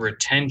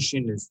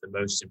retention is the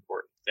most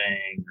important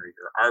thing, or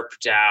your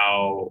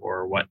ARPDAU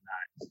or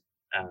whatnot.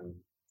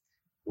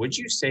 Would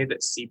you say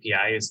that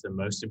CPI is the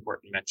most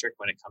important metric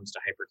when it comes to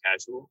hyper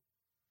casual?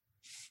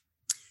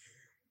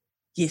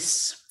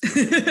 Yes,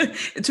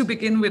 to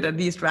begin with, at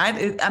least, right?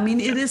 It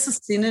is a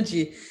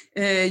synergy.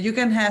 You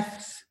can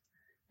have,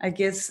 I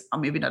guess, or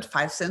maybe not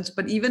 5 cents,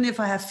 but even if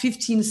I have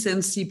 15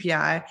 cents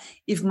CPI,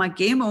 if my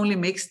game only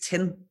makes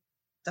 10,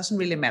 doesn't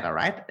really matter,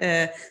 right?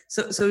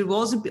 So it will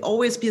also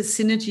always be a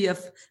synergy of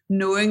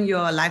knowing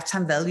your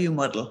lifetime value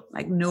model,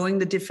 like knowing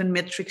the different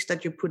metrics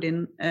that you put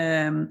in.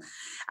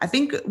 I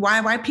think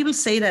why people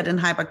say that in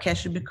hyper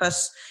casual,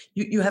 because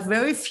you have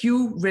very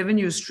few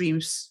revenue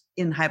streams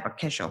in hyper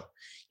casual.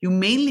 You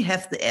mainly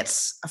have the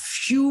ads, a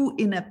few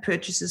in-app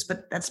purchases,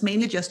 but that's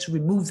mainly just to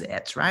remove the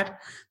ads, right?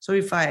 So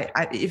if I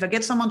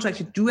get someone to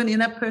actually do an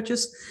in-app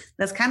purchase,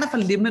 that's kind of a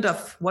limit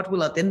of what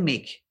will I then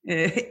make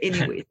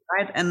anyway,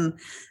 right? And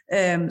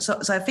so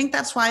I think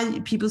that's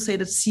why people say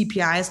that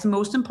CPI is the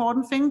most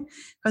important thing,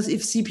 because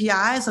if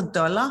CPI is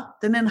 $1,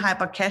 then in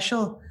hyper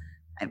casual,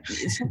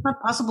 it's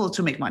not possible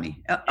to make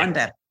money on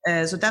that.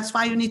 So that's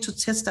why you need to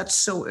test that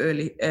so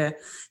early.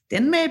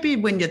 Then maybe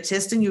when you're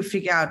testing, you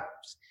figure out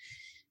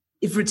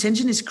if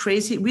retention is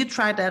crazy. We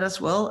tried that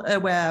as well,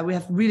 where we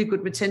have really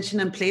good retention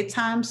and play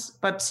times,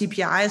 but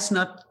CPI is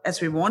not as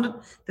we wanted.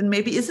 Then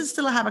maybe is it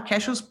still a hyper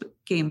casual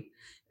game?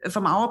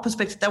 From our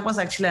perspective, that was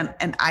actually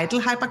an idle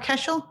hyper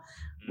casual,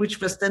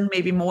 which was then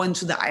maybe more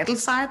into the idle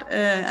side.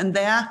 And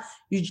there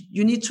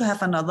you need to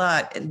have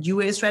another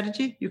UA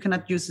strategy. You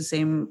cannot use the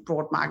same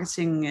broad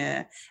marketing,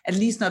 at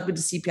least not with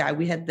the CPI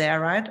we had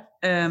there, right?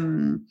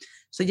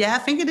 So yeah, I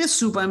think it is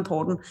super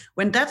important.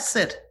 When that's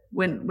said,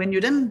 when you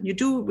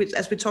do,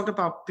 as we talked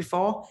about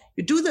before,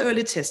 you do the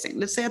early testing.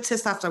 Let's say I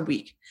test after a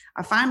week.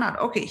 I find out,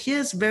 okay,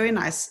 here's very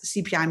nice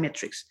CPI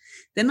metrics.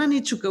 Then I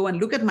need to go and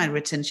look at my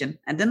retention.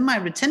 And then my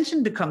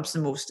retention becomes the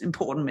most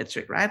important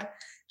metric, right?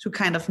 To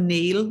kind of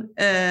nail.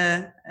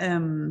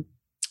 When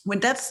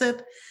that's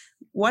said,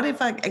 what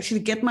if I actually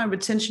get my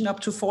retention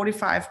up to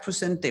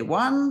 45% day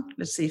one,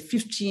 let's say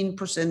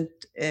 15%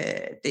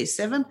 day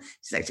 7?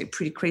 It's actually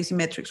pretty crazy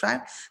metrics,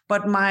 right?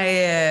 But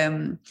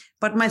my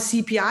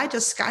CPI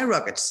just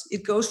skyrockets.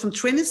 It goes from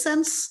 20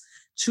 cents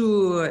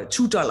to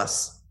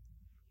 $2.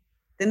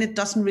 Then it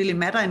doesn't really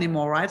matter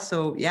anymore, right?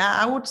 So yeah,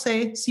 I would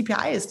say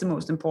CPI is the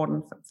most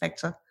important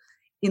factor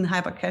in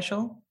hyper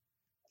casual.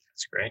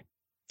 That's great.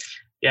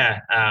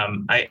 Yeah,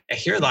 I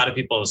hear a lot of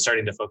people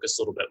starting to focus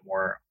a little bit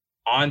more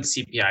on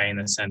CPI in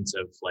the sense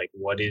of like,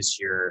 what is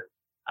your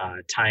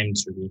time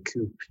to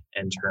recoup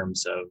in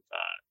terms of,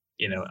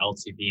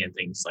 LTV and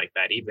things like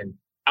that, even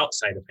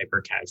outside of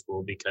hyper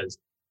casual, because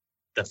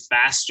the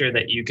faster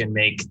that you can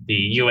make the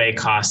UA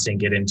cost and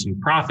get into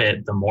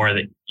profit, the more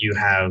that you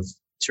have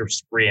to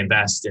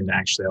reinvest and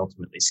actually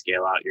ultimately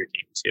scale out your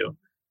game too.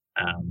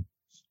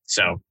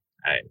 So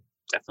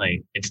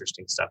definitely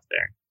interesting stuff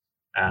there.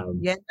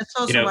 Yeah, that's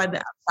also why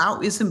the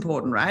ARPDAU is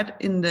important, right?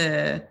 In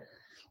the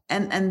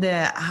and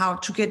the how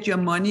to get your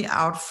money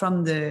out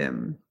from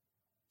the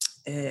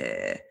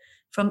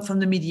from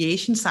the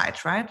mediation side,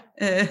 right?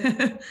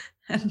 And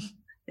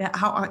yeah,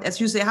 how,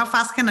 as you say, how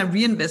fast can I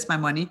reinvest my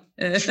money?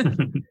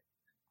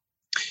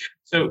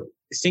 So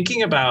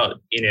thinking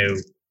about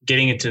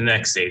getting into the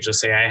next stage,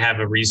 let's say I have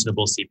a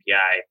reasonable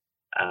CPI.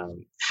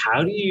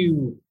 How do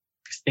you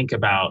think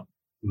about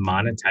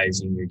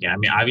monetizing your game? I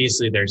mean,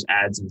 obviously there's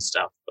ads and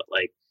stuff, but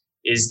like,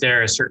 is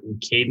there a certain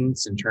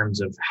cadence in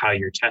terms of how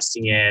you're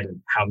testing it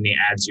and how many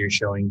ads you're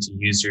showing to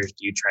users?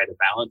 Do you try to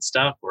balance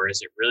stuff, or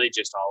is it really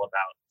just all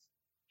about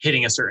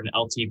hitting a certain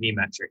LTV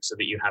metric so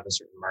that you have a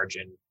certain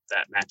margin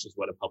that matches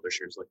what a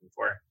publisher is looking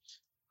for?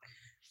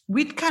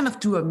 We kind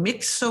of do a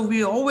mix. So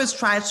we always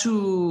try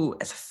to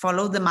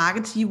follow the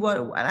market, see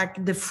what,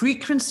 like the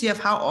frequency of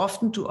how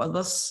often do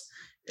others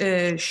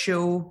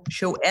show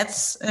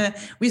ads.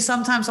 We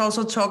sometimes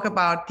also talk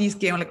about these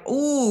games like,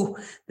 oh,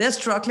 they're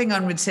struggling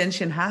on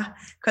retention, huh?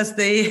 Because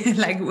they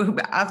like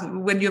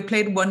when you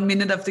played 1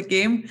 minute of the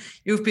game,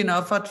 you've been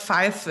offered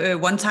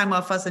 5 one-time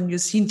offers and you've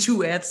seen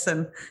 2 ads,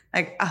 and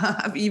like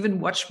I've even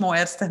watched more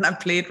ads than I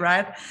played,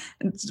 right?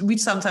 And we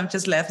sometimes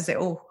just laugh and say,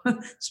 oh,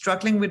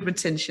 struggling with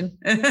retention.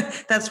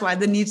 That's why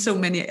they need so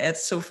many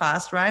ads so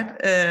fast,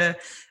 right?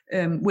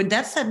 When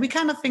that's said, we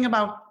kind of think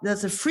about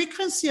there's a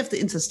frequency of the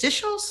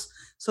interstitials.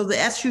 So the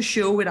ads you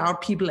show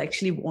without people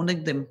actually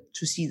wanting them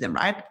to see them,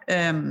 right?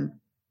 When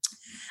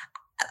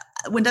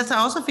that's, I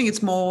also think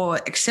it's more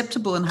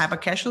acceptable in hyper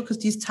casual because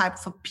these type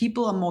of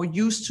people are more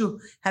used to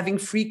having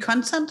free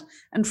content,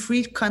 and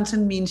free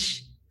content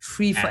means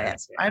free for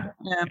ads, right?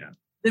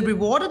 the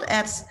rewarded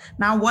ads.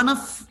 Now, one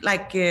of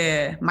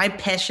my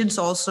passions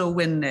also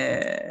when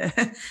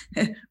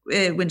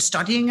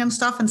studying and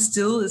stuff, and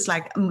still is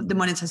like the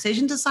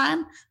monetization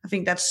design. I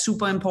think that's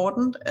super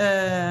important.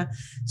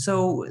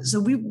 So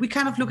we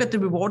kind of look at the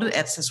rewarded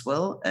ads as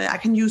well. I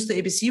can use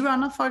the ABC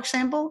runner, for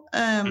example.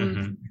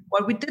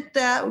 What we did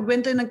there, we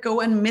went in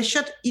and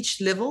measured each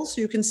level, so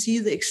you can see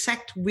the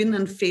exact win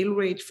and fail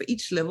rate for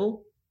each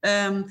level.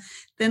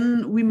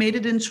 Then we made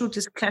it into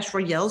this Clash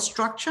Royale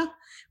structure,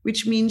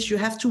 which means you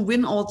have to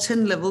win all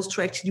 10 levels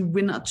to actually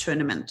win a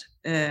tournament.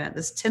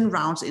 There's 10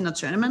 rounds in a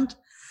tournament.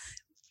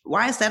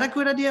 Why is that a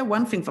good idea?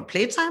 One thing for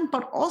playtime,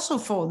 but also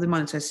for the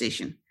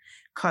monetization.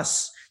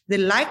 Because the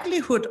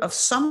likelihood of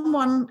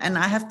someone, and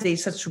I have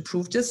data to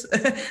prove this,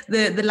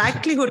 the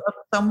likelihood of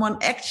someone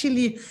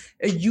actually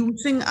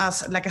using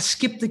us like a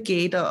skip the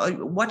gate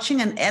or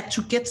watching an ad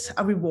to get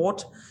a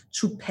reward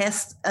to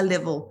pass a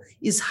level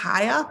is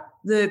higher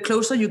the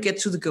closer you get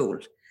to the goal.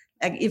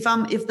 Like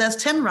if there's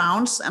 10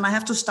 rounds and I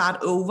have to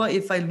start over,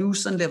 if I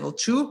lose on level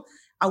 2,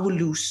 I will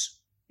lose.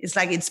 It's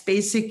like it's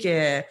basic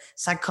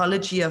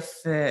psychology of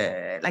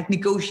like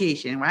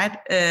negotiation, right?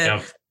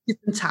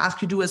 Different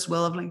tasks you do as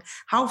well. Of like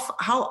how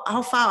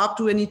far up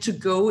do I need to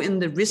go in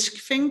the risk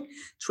thing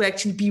to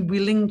actually be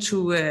willing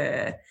to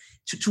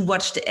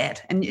watch the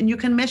ad, and you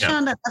can measure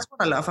on that. That's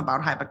what I love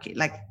about Hypercade,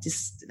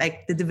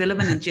 like the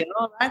development in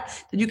general, right?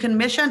 That you can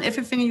measure on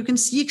everything, and you can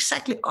see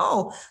exactly,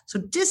 so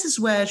this is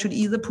where I should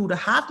either put a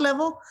hard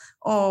level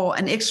or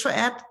an extra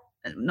ad.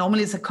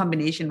 Normally it's a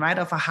combination, right,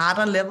 of a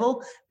harder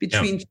level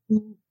between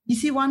two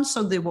easy ones.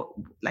 So they were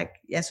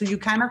so you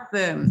kind of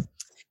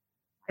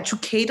to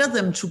cater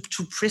them to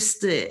press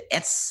the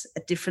ads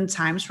at different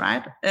times,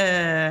 right?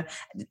 This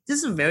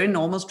is a very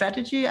normal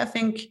strategy, I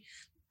think.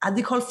 Are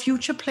they called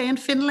Future Play in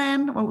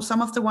Finland? Well,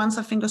 some of the ones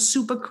I think are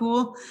super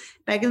cool.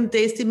 Back in the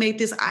days, they made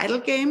this idle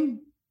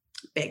game.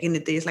 Back in the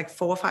days, like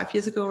 4 or 5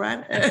 years ago,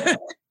 right?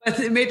 But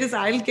they made this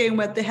idle game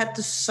where they had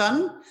the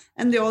sun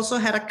and they also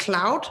had a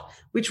cloud,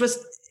 which was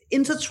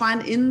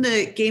intertwined in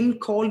the game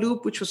core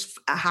loop, which was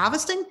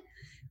harvesting.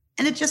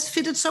 And it just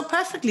fitted so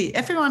perfectly.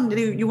 Everyone,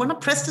 you want to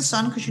press the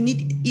sun because you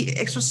need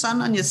extra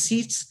sun on your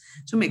seeds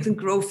to make them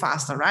grow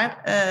faster, right?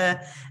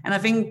 And I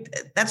think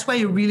that's where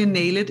you really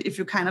nail it if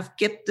you kind of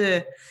get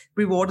the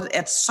rewarded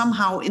ads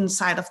somehow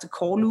inside of the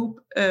core loop.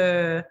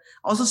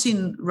 Also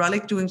seen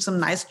Rollick doing some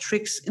nice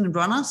tricks in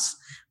runners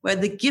where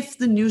they give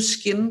the new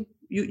skin.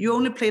 You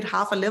only played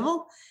half a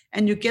level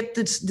and you get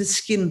the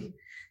skin.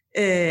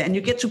 And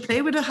you get to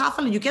play with a half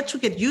a level. You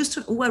get used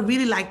to, I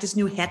really like this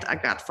new hat I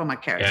got for my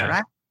character,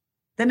 right?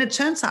 Then it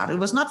turns out it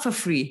was not for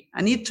free.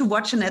 I need to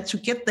watch an ad to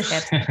get the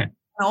hat.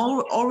 I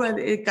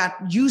already got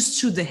used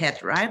to the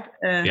hat, right?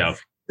 A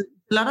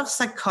lot of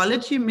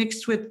psychology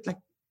mixed with like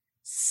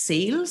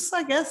sales,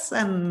 I guess,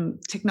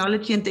 and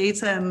technology and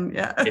data, and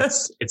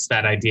it's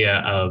that idea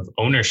of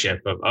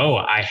ownership of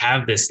I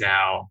have this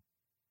now.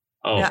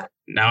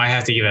 Now I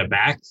have to give it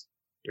back.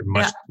 You're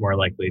much more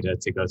likely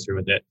to go through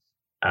with it.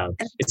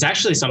 It's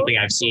actually something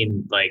I've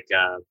seen like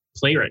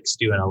Playrix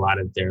do in a lot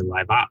of their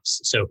live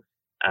ops. So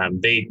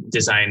they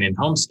design in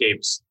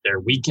Homescapes, their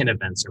weekend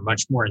events are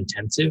much more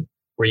intensive,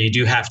 where you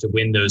do have to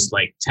win those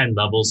like 10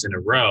 levels in a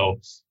row,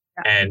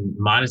 and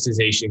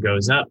monetization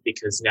goes up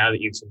because now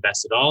that you've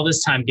invested all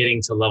this time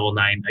getting to level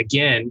 9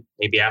 again,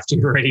 maybe after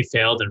you already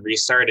failed and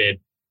restarted,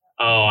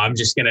 I'm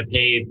just going to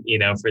pay,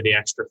 for the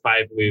extra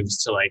 5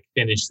 moves to like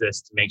finish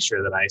this to make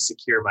sure that I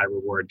secure my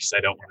reward because I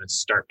don't want to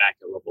start back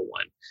at level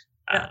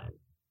 1.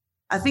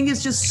 I think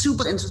it's just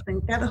super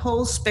interesting, that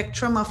whole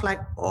spectrum of like,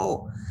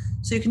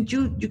 so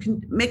you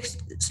can make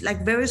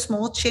like very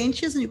small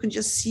changes and you can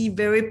just see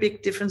very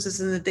big differences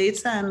in the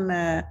data. And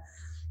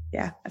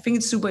I think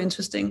it's super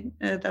interesting,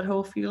 that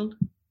whole field.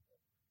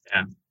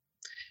 Yeah.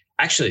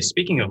 Actually,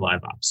 speaking of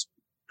live ops,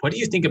 what do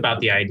you think about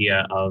the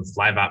idea of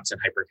live ops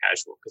and hyper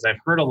casual? Because I've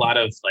heard a lot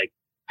of like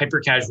hyper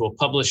casual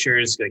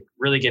publishers like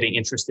really getting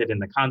interested in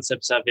the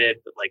concepts of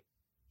it. But like,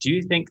 do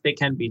you think they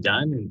can be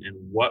done, and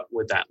what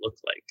would that look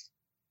like?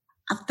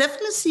 I've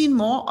definitely seen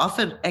more of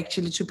it,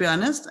 actually, to be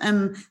honest.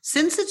 And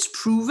since it's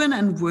proven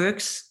and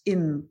works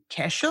in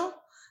casual,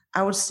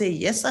 I would say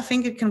yes, I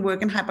think it can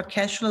work in hyper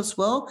casual as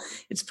well.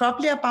 It's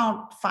probably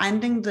about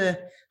finding the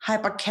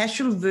hyper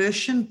casual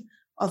version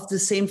of the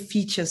same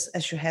features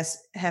as you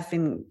have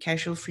in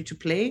casual free to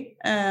play.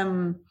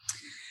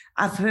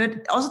 I've heard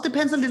it also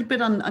depends a little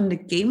bit on the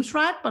games,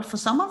 right? But for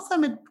some of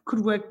them, it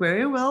could work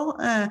very well.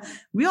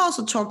 We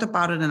also talked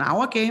about it in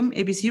our game,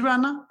 ABC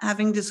Runner,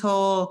 having this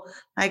whole,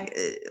 like,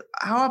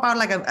 how about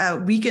like a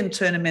weekend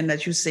tournament,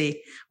 as you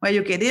say, where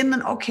you get in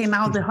and, okay,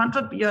 now the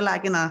 100, you're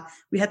like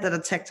we had that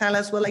at Tactile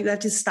as well, like you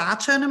have these star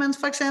tournaments,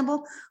 for example,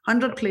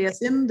 100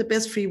 players in, the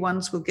best 3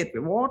 ones will get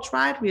rewards,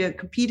 right? We are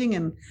competing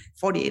in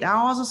 48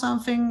 hours or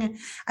something.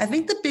 I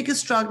think the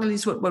biggest struggle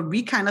is what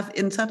we kind of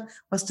entered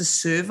was the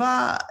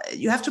server.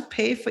 You have to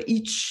pay for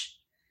each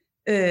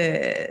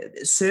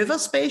server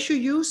space you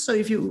use. So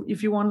if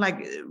you want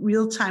like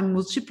real-time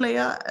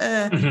multiplayer,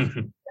 it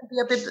can be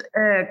a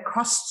bit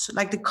cost,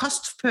 like the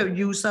cost per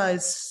user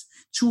is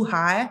too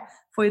high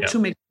for it to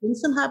make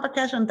sense in hyper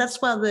casual, and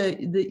that's where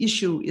the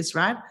issue is,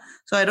 right?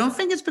 So I don't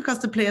think it's because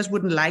the players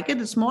wouldn't like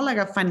it. It's more like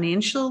a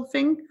financial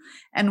thing.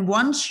 And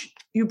once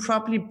you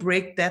probably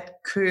break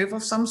that curve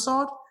of some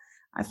sort,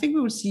 I think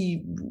we would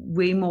see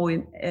way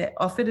more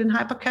of it in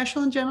hyper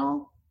casual in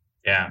general.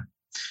 Yeah.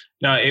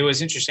 No, it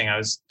was interesting. I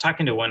was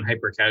talking to one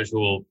hyper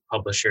casual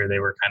publisher. They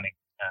were kind of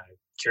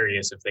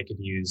curious if they could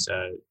use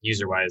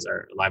UserWise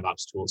or live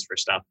ops tools for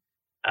stuff.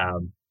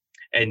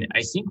 And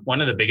I think one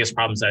of the biggest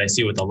problems that I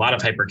see with a lot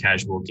of hyper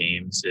casual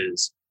games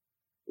is,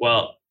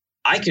 well,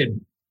 I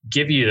could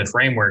give you the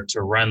framework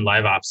to run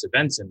live ops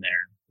events in there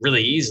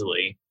really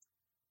easily.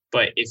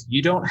 But if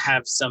you don't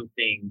have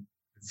something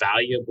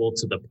valuable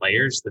to the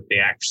players that they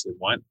actually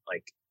want,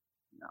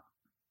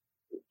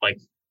 like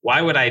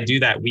why would I do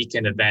that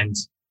weekend event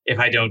if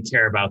I don't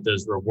care about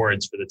those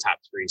rewards for the top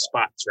 3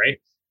 spots, right?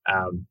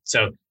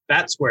 So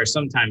that's where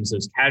sometimes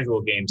those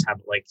casual games have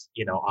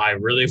I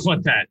really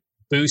want that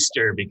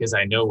booster because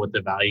I know what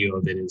the value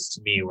of it is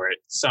to me, where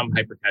some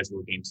hyper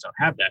casual games don't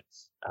have that.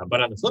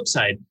 But on the flip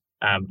side,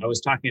 I was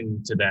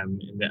talking to them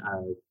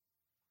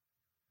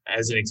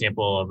as an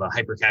example of a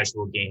hyper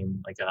casual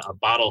game, like a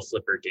bottle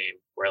flipper game,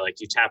 where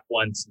like you tap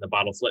once and the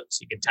bottle flips,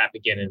 you can tap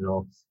again and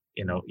it'll,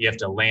 you have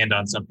to land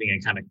on something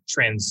and kind of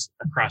trends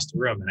across the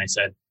room. And I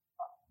said,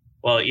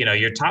 well,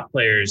 your top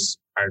players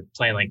are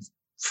playing like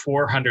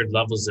 400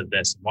 levels of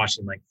this and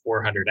watching like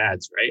 400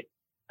 ads, right?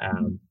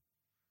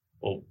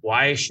 Well,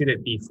 why should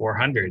it be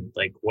 400?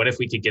 Like, what if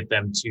we could get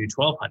them to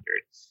 1200?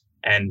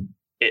 And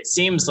it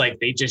seems like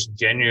they just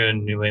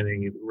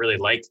genuinely really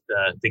like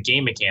the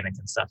game mechanic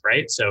and stuff,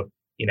 right? So,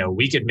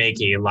 we could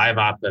make a live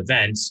op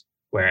event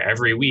where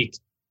every week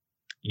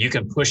you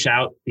can push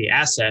out the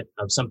asset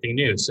of something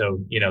new. So,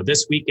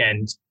 this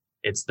weekend,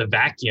 it's the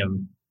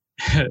vacuum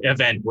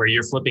event where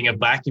you're flipping a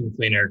vacuum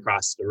cleaner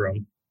across the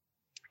room.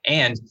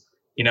 And,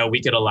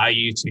 we could allow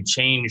you to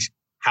change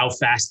how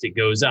fast it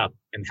goes up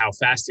and how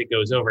fast it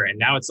goes over. And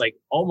now it's like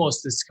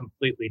almost this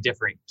completely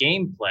different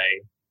gameplay,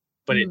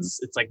 but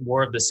it's like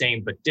more of the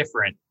same, but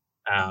different.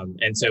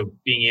 And so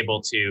being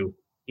able to,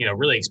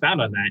 really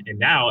expound on that. And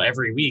now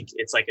every week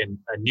it's like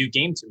a new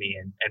game to me.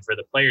 And for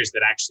the players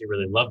that actually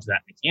really loved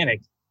that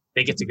mechanic,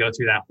 they get to go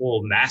through that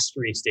whole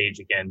mastery stage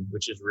again,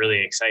 which is really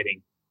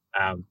exciting.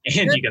 And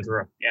you can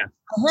throw,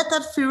 I had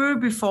that theory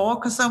before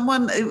because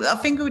I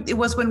think it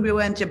was when we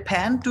were in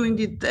Japan doing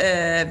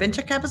the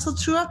venture capital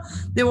tour,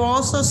 they were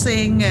also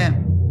saying,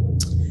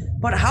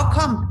 but how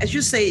come, as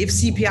you say, if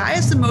CPI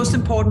is the most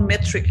important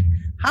metric,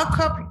 how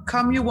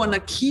come you want to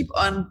keep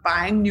on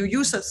buying new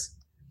users?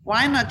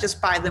 Why not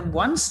just buy them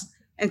once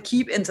and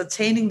keep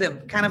entertaining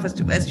them, kind of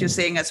as you're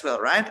saying as well,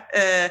 right?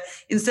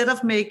 Instead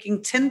of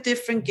making 10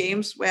 different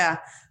games where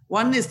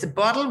one is the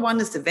bottle, one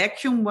is the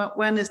vacuum,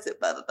 one is the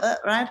blah, blah, blah,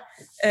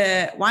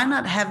 right? Why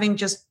not having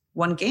just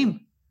one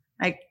game?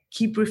 Like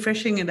keep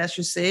refreshing it, as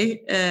you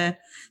say.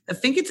 I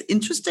think it's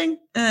interesting.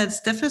 It's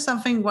definitely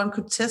something one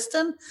could test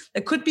in.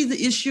 There could be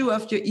the issue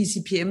of your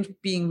eCPM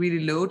being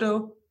really low,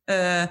 though.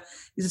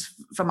 This is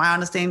from my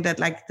understanding that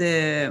like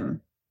the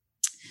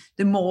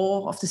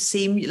more of the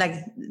same, like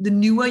the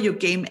newer your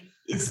game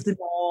is, the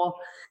more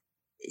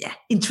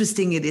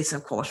interesting it is,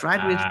 of course,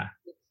 right? With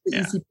the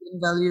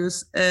eCPM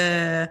values.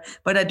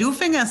 But I do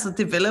think as a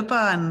developer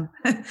and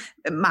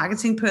a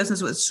marketing person,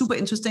 so it's super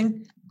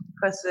interesting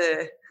because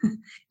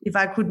if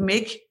I could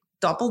make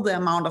double the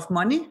amount of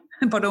money,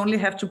 but only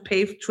have to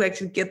pay to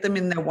actually get them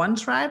in there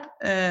once, right?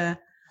 It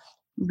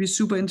would be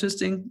super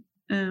interesting.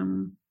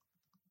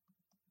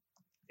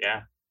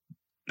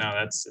 No,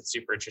 that's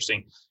super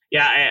interesting.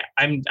 Yeah,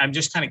 I'm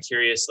just kind of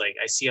curious. Like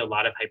I see a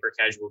lot of hyper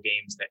casual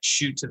games that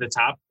shoot to the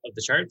top of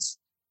the charts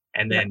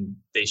and then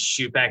they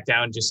shoot back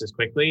down just as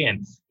quickly.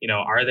 And,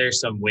 are there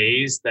some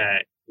ways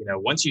that,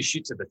 once you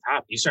shoot to the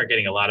top, you start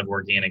getting a lot of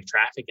organic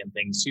traffic and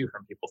things too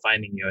from people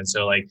finding you. And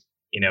so like,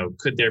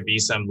 could there be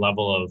some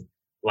level of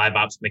live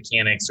ops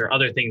mechanics or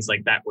other things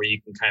like that where you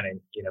can kind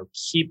of,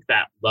 keep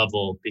that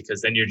level,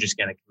 because then you're just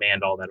going to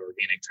command all that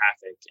organic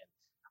traffic. And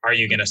are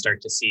you going to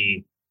start to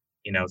see,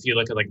 if you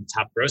look at like the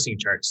top grossing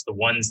charts, the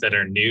ones that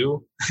are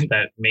new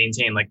that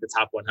maintain like the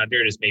top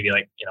 100 is maybe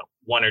like,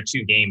 1 or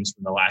 2 games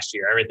from the last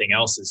year. Everything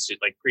else is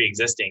just like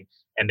pre-existing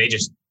and they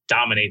just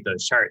dominate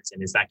those charts.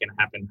 And is that going to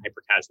happen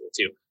hyper casual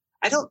too?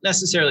 I don't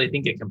necessarily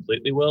think it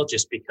completely will,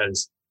 just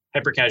because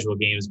hyper casual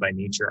games by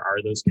nature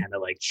are those kind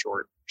of like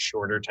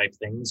shorter type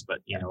things. But,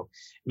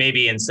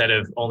 maybe instead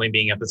of only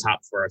being at the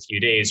top for a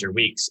few days or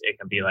weeks, it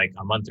can be like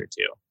a month or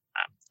 2.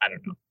 I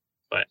don't know,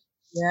 but.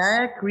 Yeah,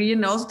 I agree.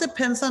 And it also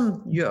depends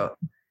on your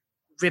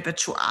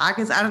repertoire. I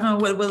don't know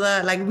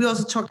whether, like we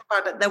also talked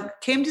about that, there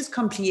came these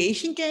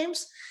compilation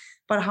games,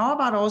 but how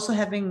about also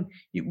having,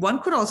 one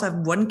could also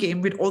have one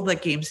game with all the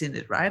games in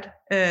it, right?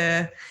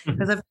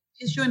 Because the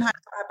issue in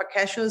hyper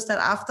casual is that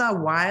after a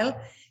while,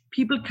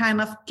 people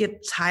kind of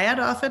get tired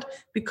of it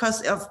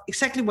because of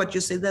exactly what you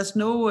say. There's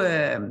no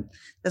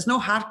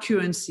hard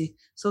currency.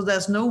 So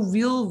there's no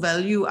real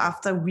value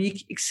after a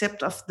week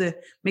except of the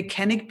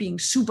mechanic being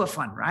super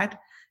fun, right?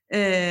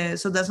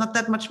 So there's not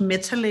that much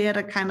meta layer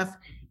that kind of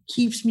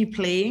keeps me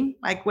playing.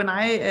 Like when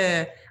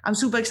I'm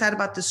super excited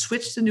about the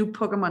Switch, the new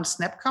Pokemon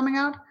Snap coming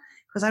out,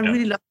 because I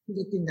really love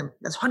collecting them.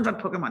 There's 100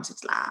 Pokemon.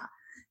 It's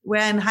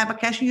where in hyper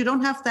casual you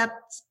don't have that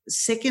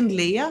second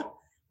layer,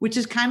 which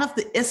is kind of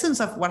the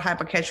essence of what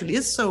hyper casual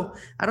is. So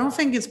I don't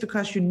think it's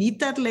because you need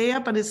that layer,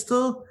 but it's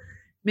still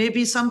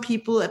maybe some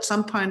people at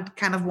some point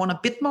kind of want a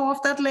bit more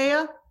of that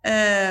layer.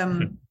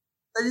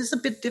 That is a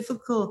bit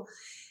difficult,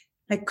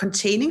 like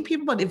containing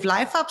people. But if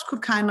life apps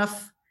could kind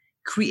of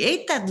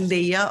create that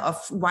layer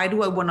of why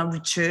do I want to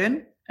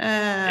return?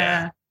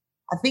 I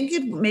think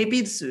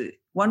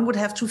one would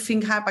have to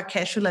think hyper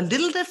casual a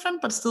little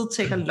different, but still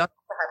take a lot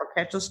of the hyper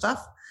casual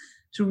stuff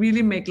to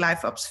really make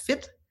life apps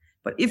fit.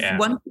 But if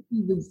one could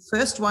be the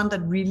first one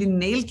that really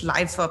nailed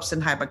life apps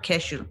in hyper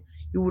casual,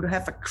 you would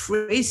have a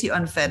crazy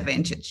unfair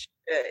advantage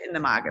in the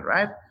market,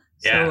 right?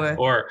 Yeah,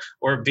 so,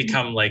 or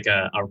become like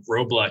a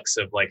Roblox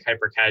of like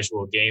hyper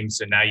casual games.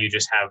 So now you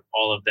just have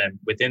all of them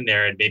within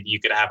there, and maybe you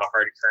could have a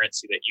hard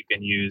currency that you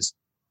can use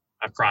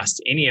across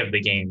any of the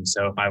games.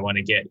 So if I want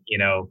to get,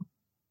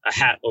 a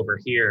hat over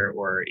here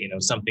or,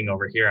 something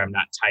over here, I'm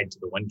not tied to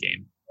the one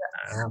game.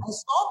 I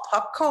saw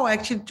Popcore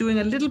actually doing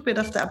a little bit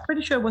of that. I'm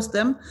pretty sure it was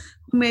them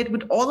who made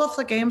with all of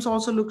the games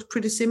also looks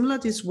pretty similar.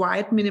 These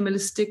wide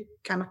minimalistic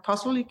kind of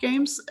puzzle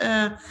games,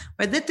 where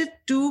they did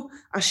do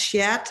a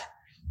shared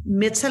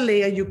meta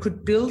layer you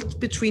could build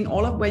between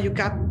all of where you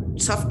got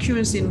soft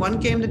currency in one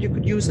game that you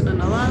could use in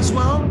another as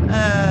well.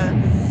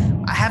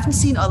 I haven't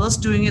seen others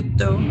doing it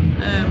though.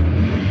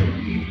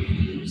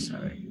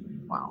 Sorry.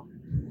 Wow.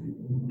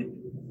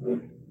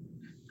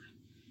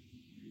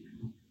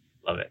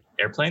 Love it.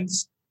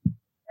 Airplanes?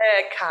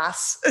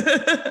 Cars.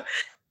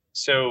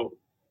 So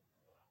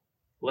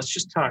let's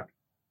just talk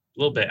a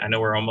little bit. I know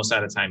we're almost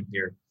out of time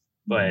here,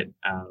 but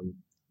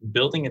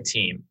building a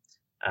team,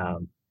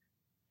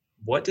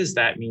 what does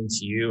that mean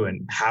to you,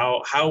 and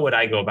how would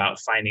I go about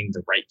finding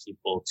the right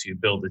people to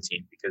build a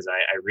team? Because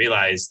I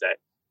realize that,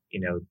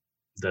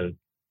 the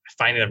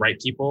finding the right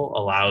people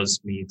allows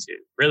me to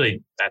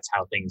really, that's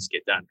how things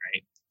get done,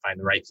 right? Find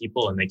the right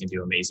people and they can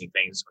do amazing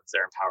things once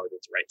they're empowered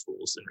with the right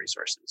tools and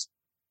resources.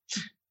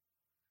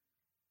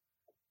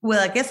 Well,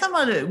 I guess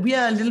we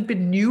are a little bit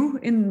new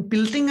in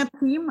building a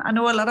team. I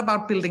know a lot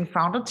about building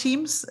founder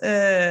teams,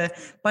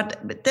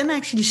 but then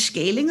actually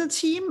scaling a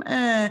team.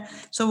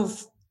 So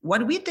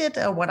what we did,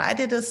 or what I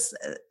did, is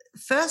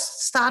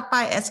first start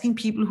by asking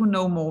people who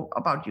know more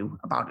about you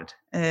about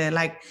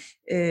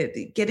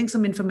it, getting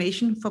some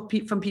information from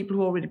people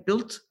who already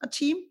built a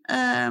team.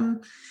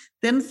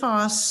 Then for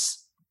us,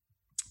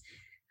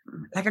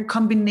 like a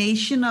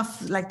combination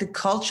of like the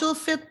cultural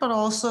fit, but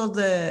also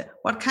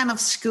what kind of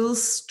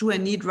skills do I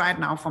need right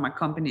now for my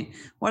company?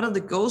 What are the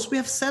goals we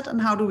have set and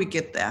how do we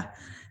get there?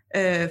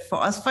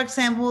 For us, for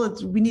example,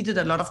 we needed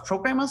a lot of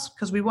programmers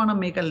because we want to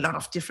make a lot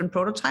of different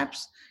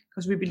prototypes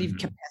because we believe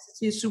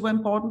capacity is super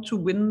important to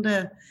win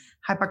the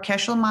hyper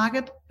casual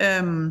market.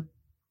 And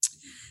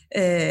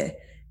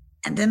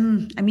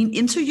then,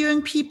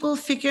 interviewing people,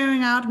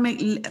 figuring out,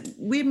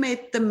 we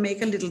made them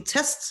make a little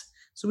test.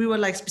 So we were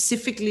like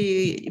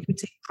specifically, if we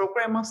take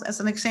programmers as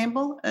an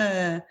example,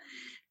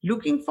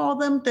 looking for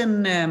them,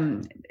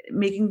 then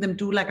making them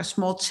do like a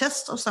small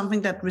test or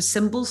something that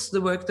resembles the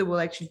work they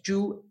will actually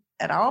do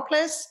at our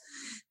place.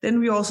 Then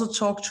we also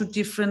talked to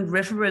different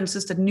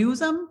references that knew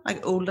them,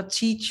 like older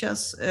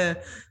teachers,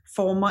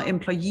 former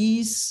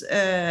employees.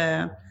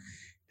 Then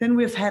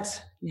we've had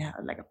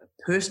like a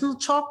personal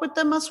talk with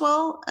them as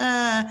well.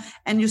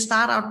 And you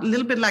start out a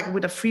little bit like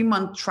with a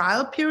 3-month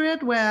trial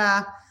period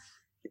where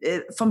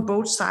from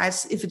both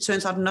sides, if it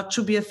turns out not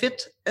to be a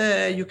fit,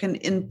 you can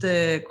end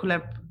the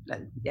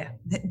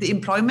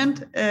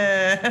employment.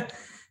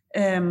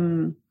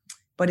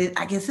 But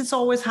I guess it's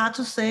always hard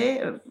to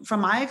say.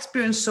 From my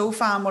experience so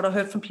far, and what I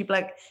heard from people,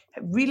 like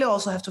really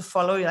also have to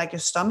follow like your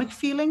stomach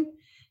feeling.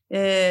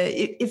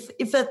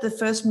 If at the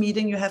first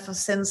meeting you have a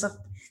sense of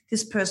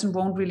this person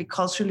won't really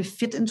culturally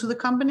fit into the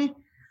company,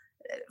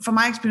 from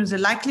my experience, the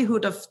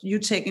likelihood of you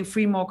taking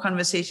 3 more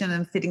conversations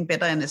and fitting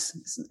better in is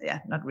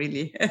not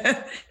really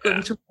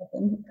going to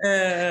happen.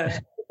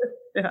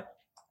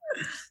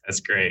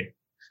 That's great.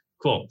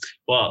 Cool.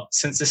 Well,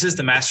 since this is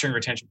the Mastering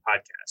Retention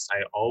podcast,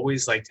 I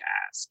always like to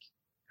ask,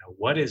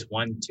 what is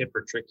one tip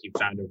or trick you've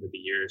found over the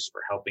years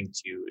for helping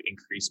to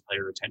increase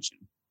player retention?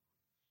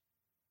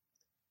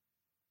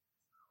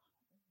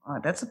 Oh,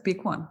 that's a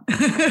big one.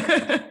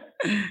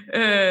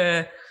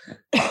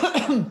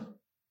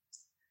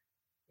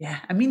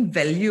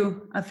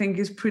 Value, I think,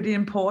 is pretty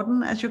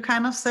important, as you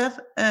kind of said.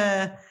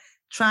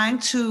 Trying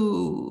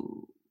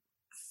to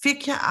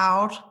figure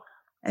out,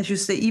 as you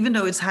say, even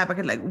though it's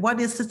hyper, like what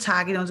is the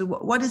target?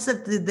 What is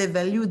the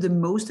value the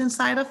most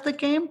inside of the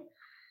game?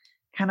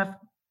 Kind of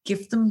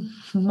give them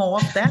more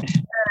of that.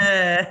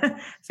 I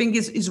think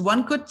is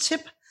one good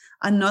tip.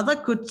 Another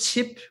good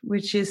tip,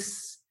 which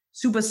is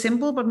super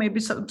simple, but maybe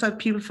sometimes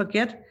people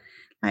forget,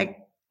 like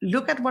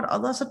look at what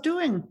others are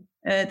doing.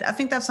 I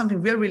think that's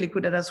something we're really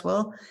good at as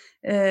well.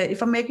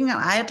 If I'm making an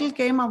idle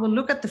game, I will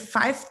look at the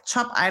 5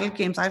 top idle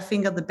games I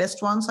think are the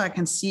best ones. I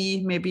can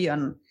see maybe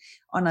on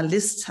on a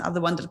list are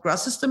the one that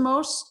grosses the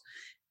most.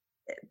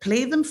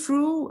 Play them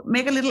through,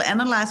 make a little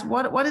analyze.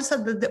 What is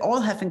it that they all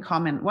have in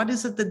common? What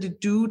is it that you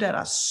do that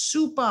are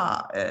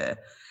super,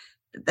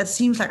 that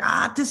seems like,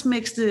 this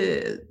makes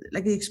the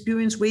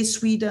experience way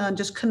sweeter and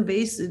just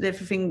conveys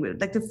everything,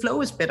 like the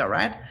flow is better,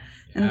 right?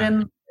 Yeah. And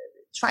then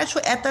try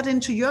to add that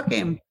into your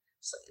game.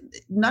 So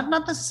not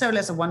necessarily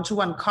as a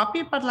one-to-one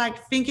copy, but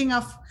like thinking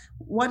of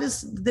what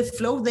is the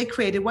flow they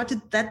created, what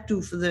did that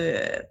do for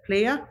the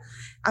player?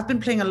 I've been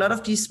playing a lot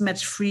of these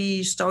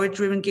match-free,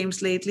 story-driven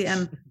games lately,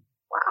 and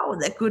wow,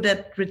 they're good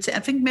at I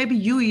think maybe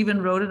you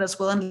even wrote it as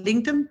well on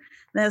LinkedIn.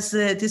 There's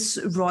this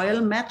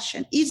royal match,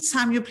 and each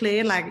time you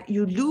play, like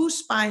you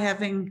lose by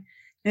having.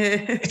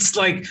 It's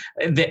like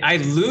I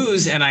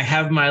lose and I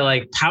have my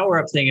like power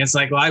up thing. It's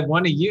like, well, I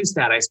want to use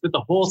that. I spent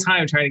the whole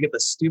time trying to get the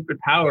stupid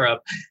power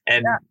up,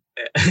 and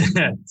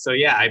so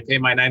yeah, I pay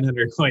my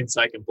 900 coins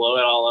so I can blow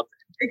it all up.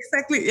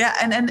 Exactly, yeah,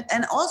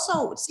 and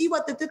also see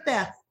what they did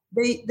there.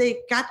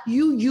 They got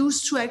you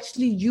used to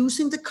actually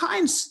using the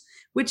coins,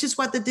 which is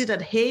what they did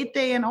at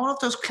Heyday and all of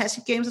those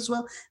classic games as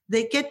well.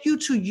 They get you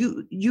to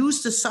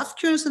use the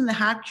soft currency and the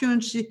hard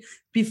currency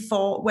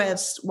before,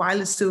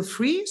 while it's still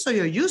free, so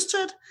you're used to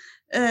it.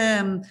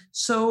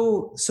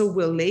 So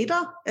will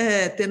later,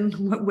 then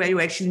where you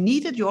actually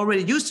need it, you're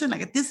already used to it.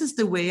 Like, this is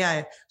the way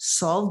I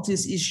solve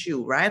this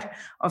issue, right?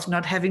 Of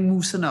not having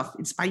moves enough.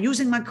 It's by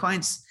using my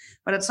coins.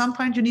 But at some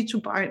point you need to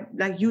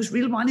use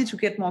real money to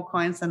get more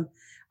coins. And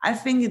I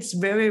think it's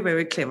very,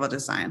 very clever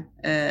design.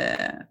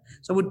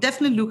 So we'll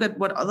definitely look at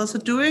what others are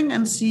doing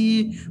and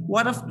see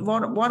what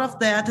of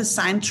their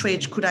design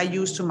traits could I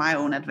use to my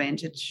own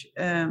advantage.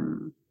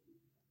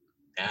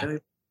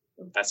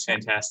 That's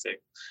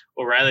fantastic.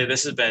 Well, Riley,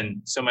 this has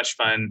been so much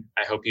fun.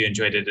 I hope you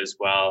enjoyed it as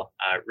well.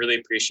 Really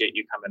appreciate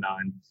you coming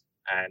on,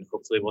 and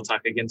hopefully we'll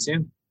talk again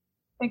soon.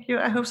 Thank you.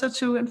 I hope so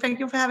too. And thank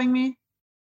you for having me.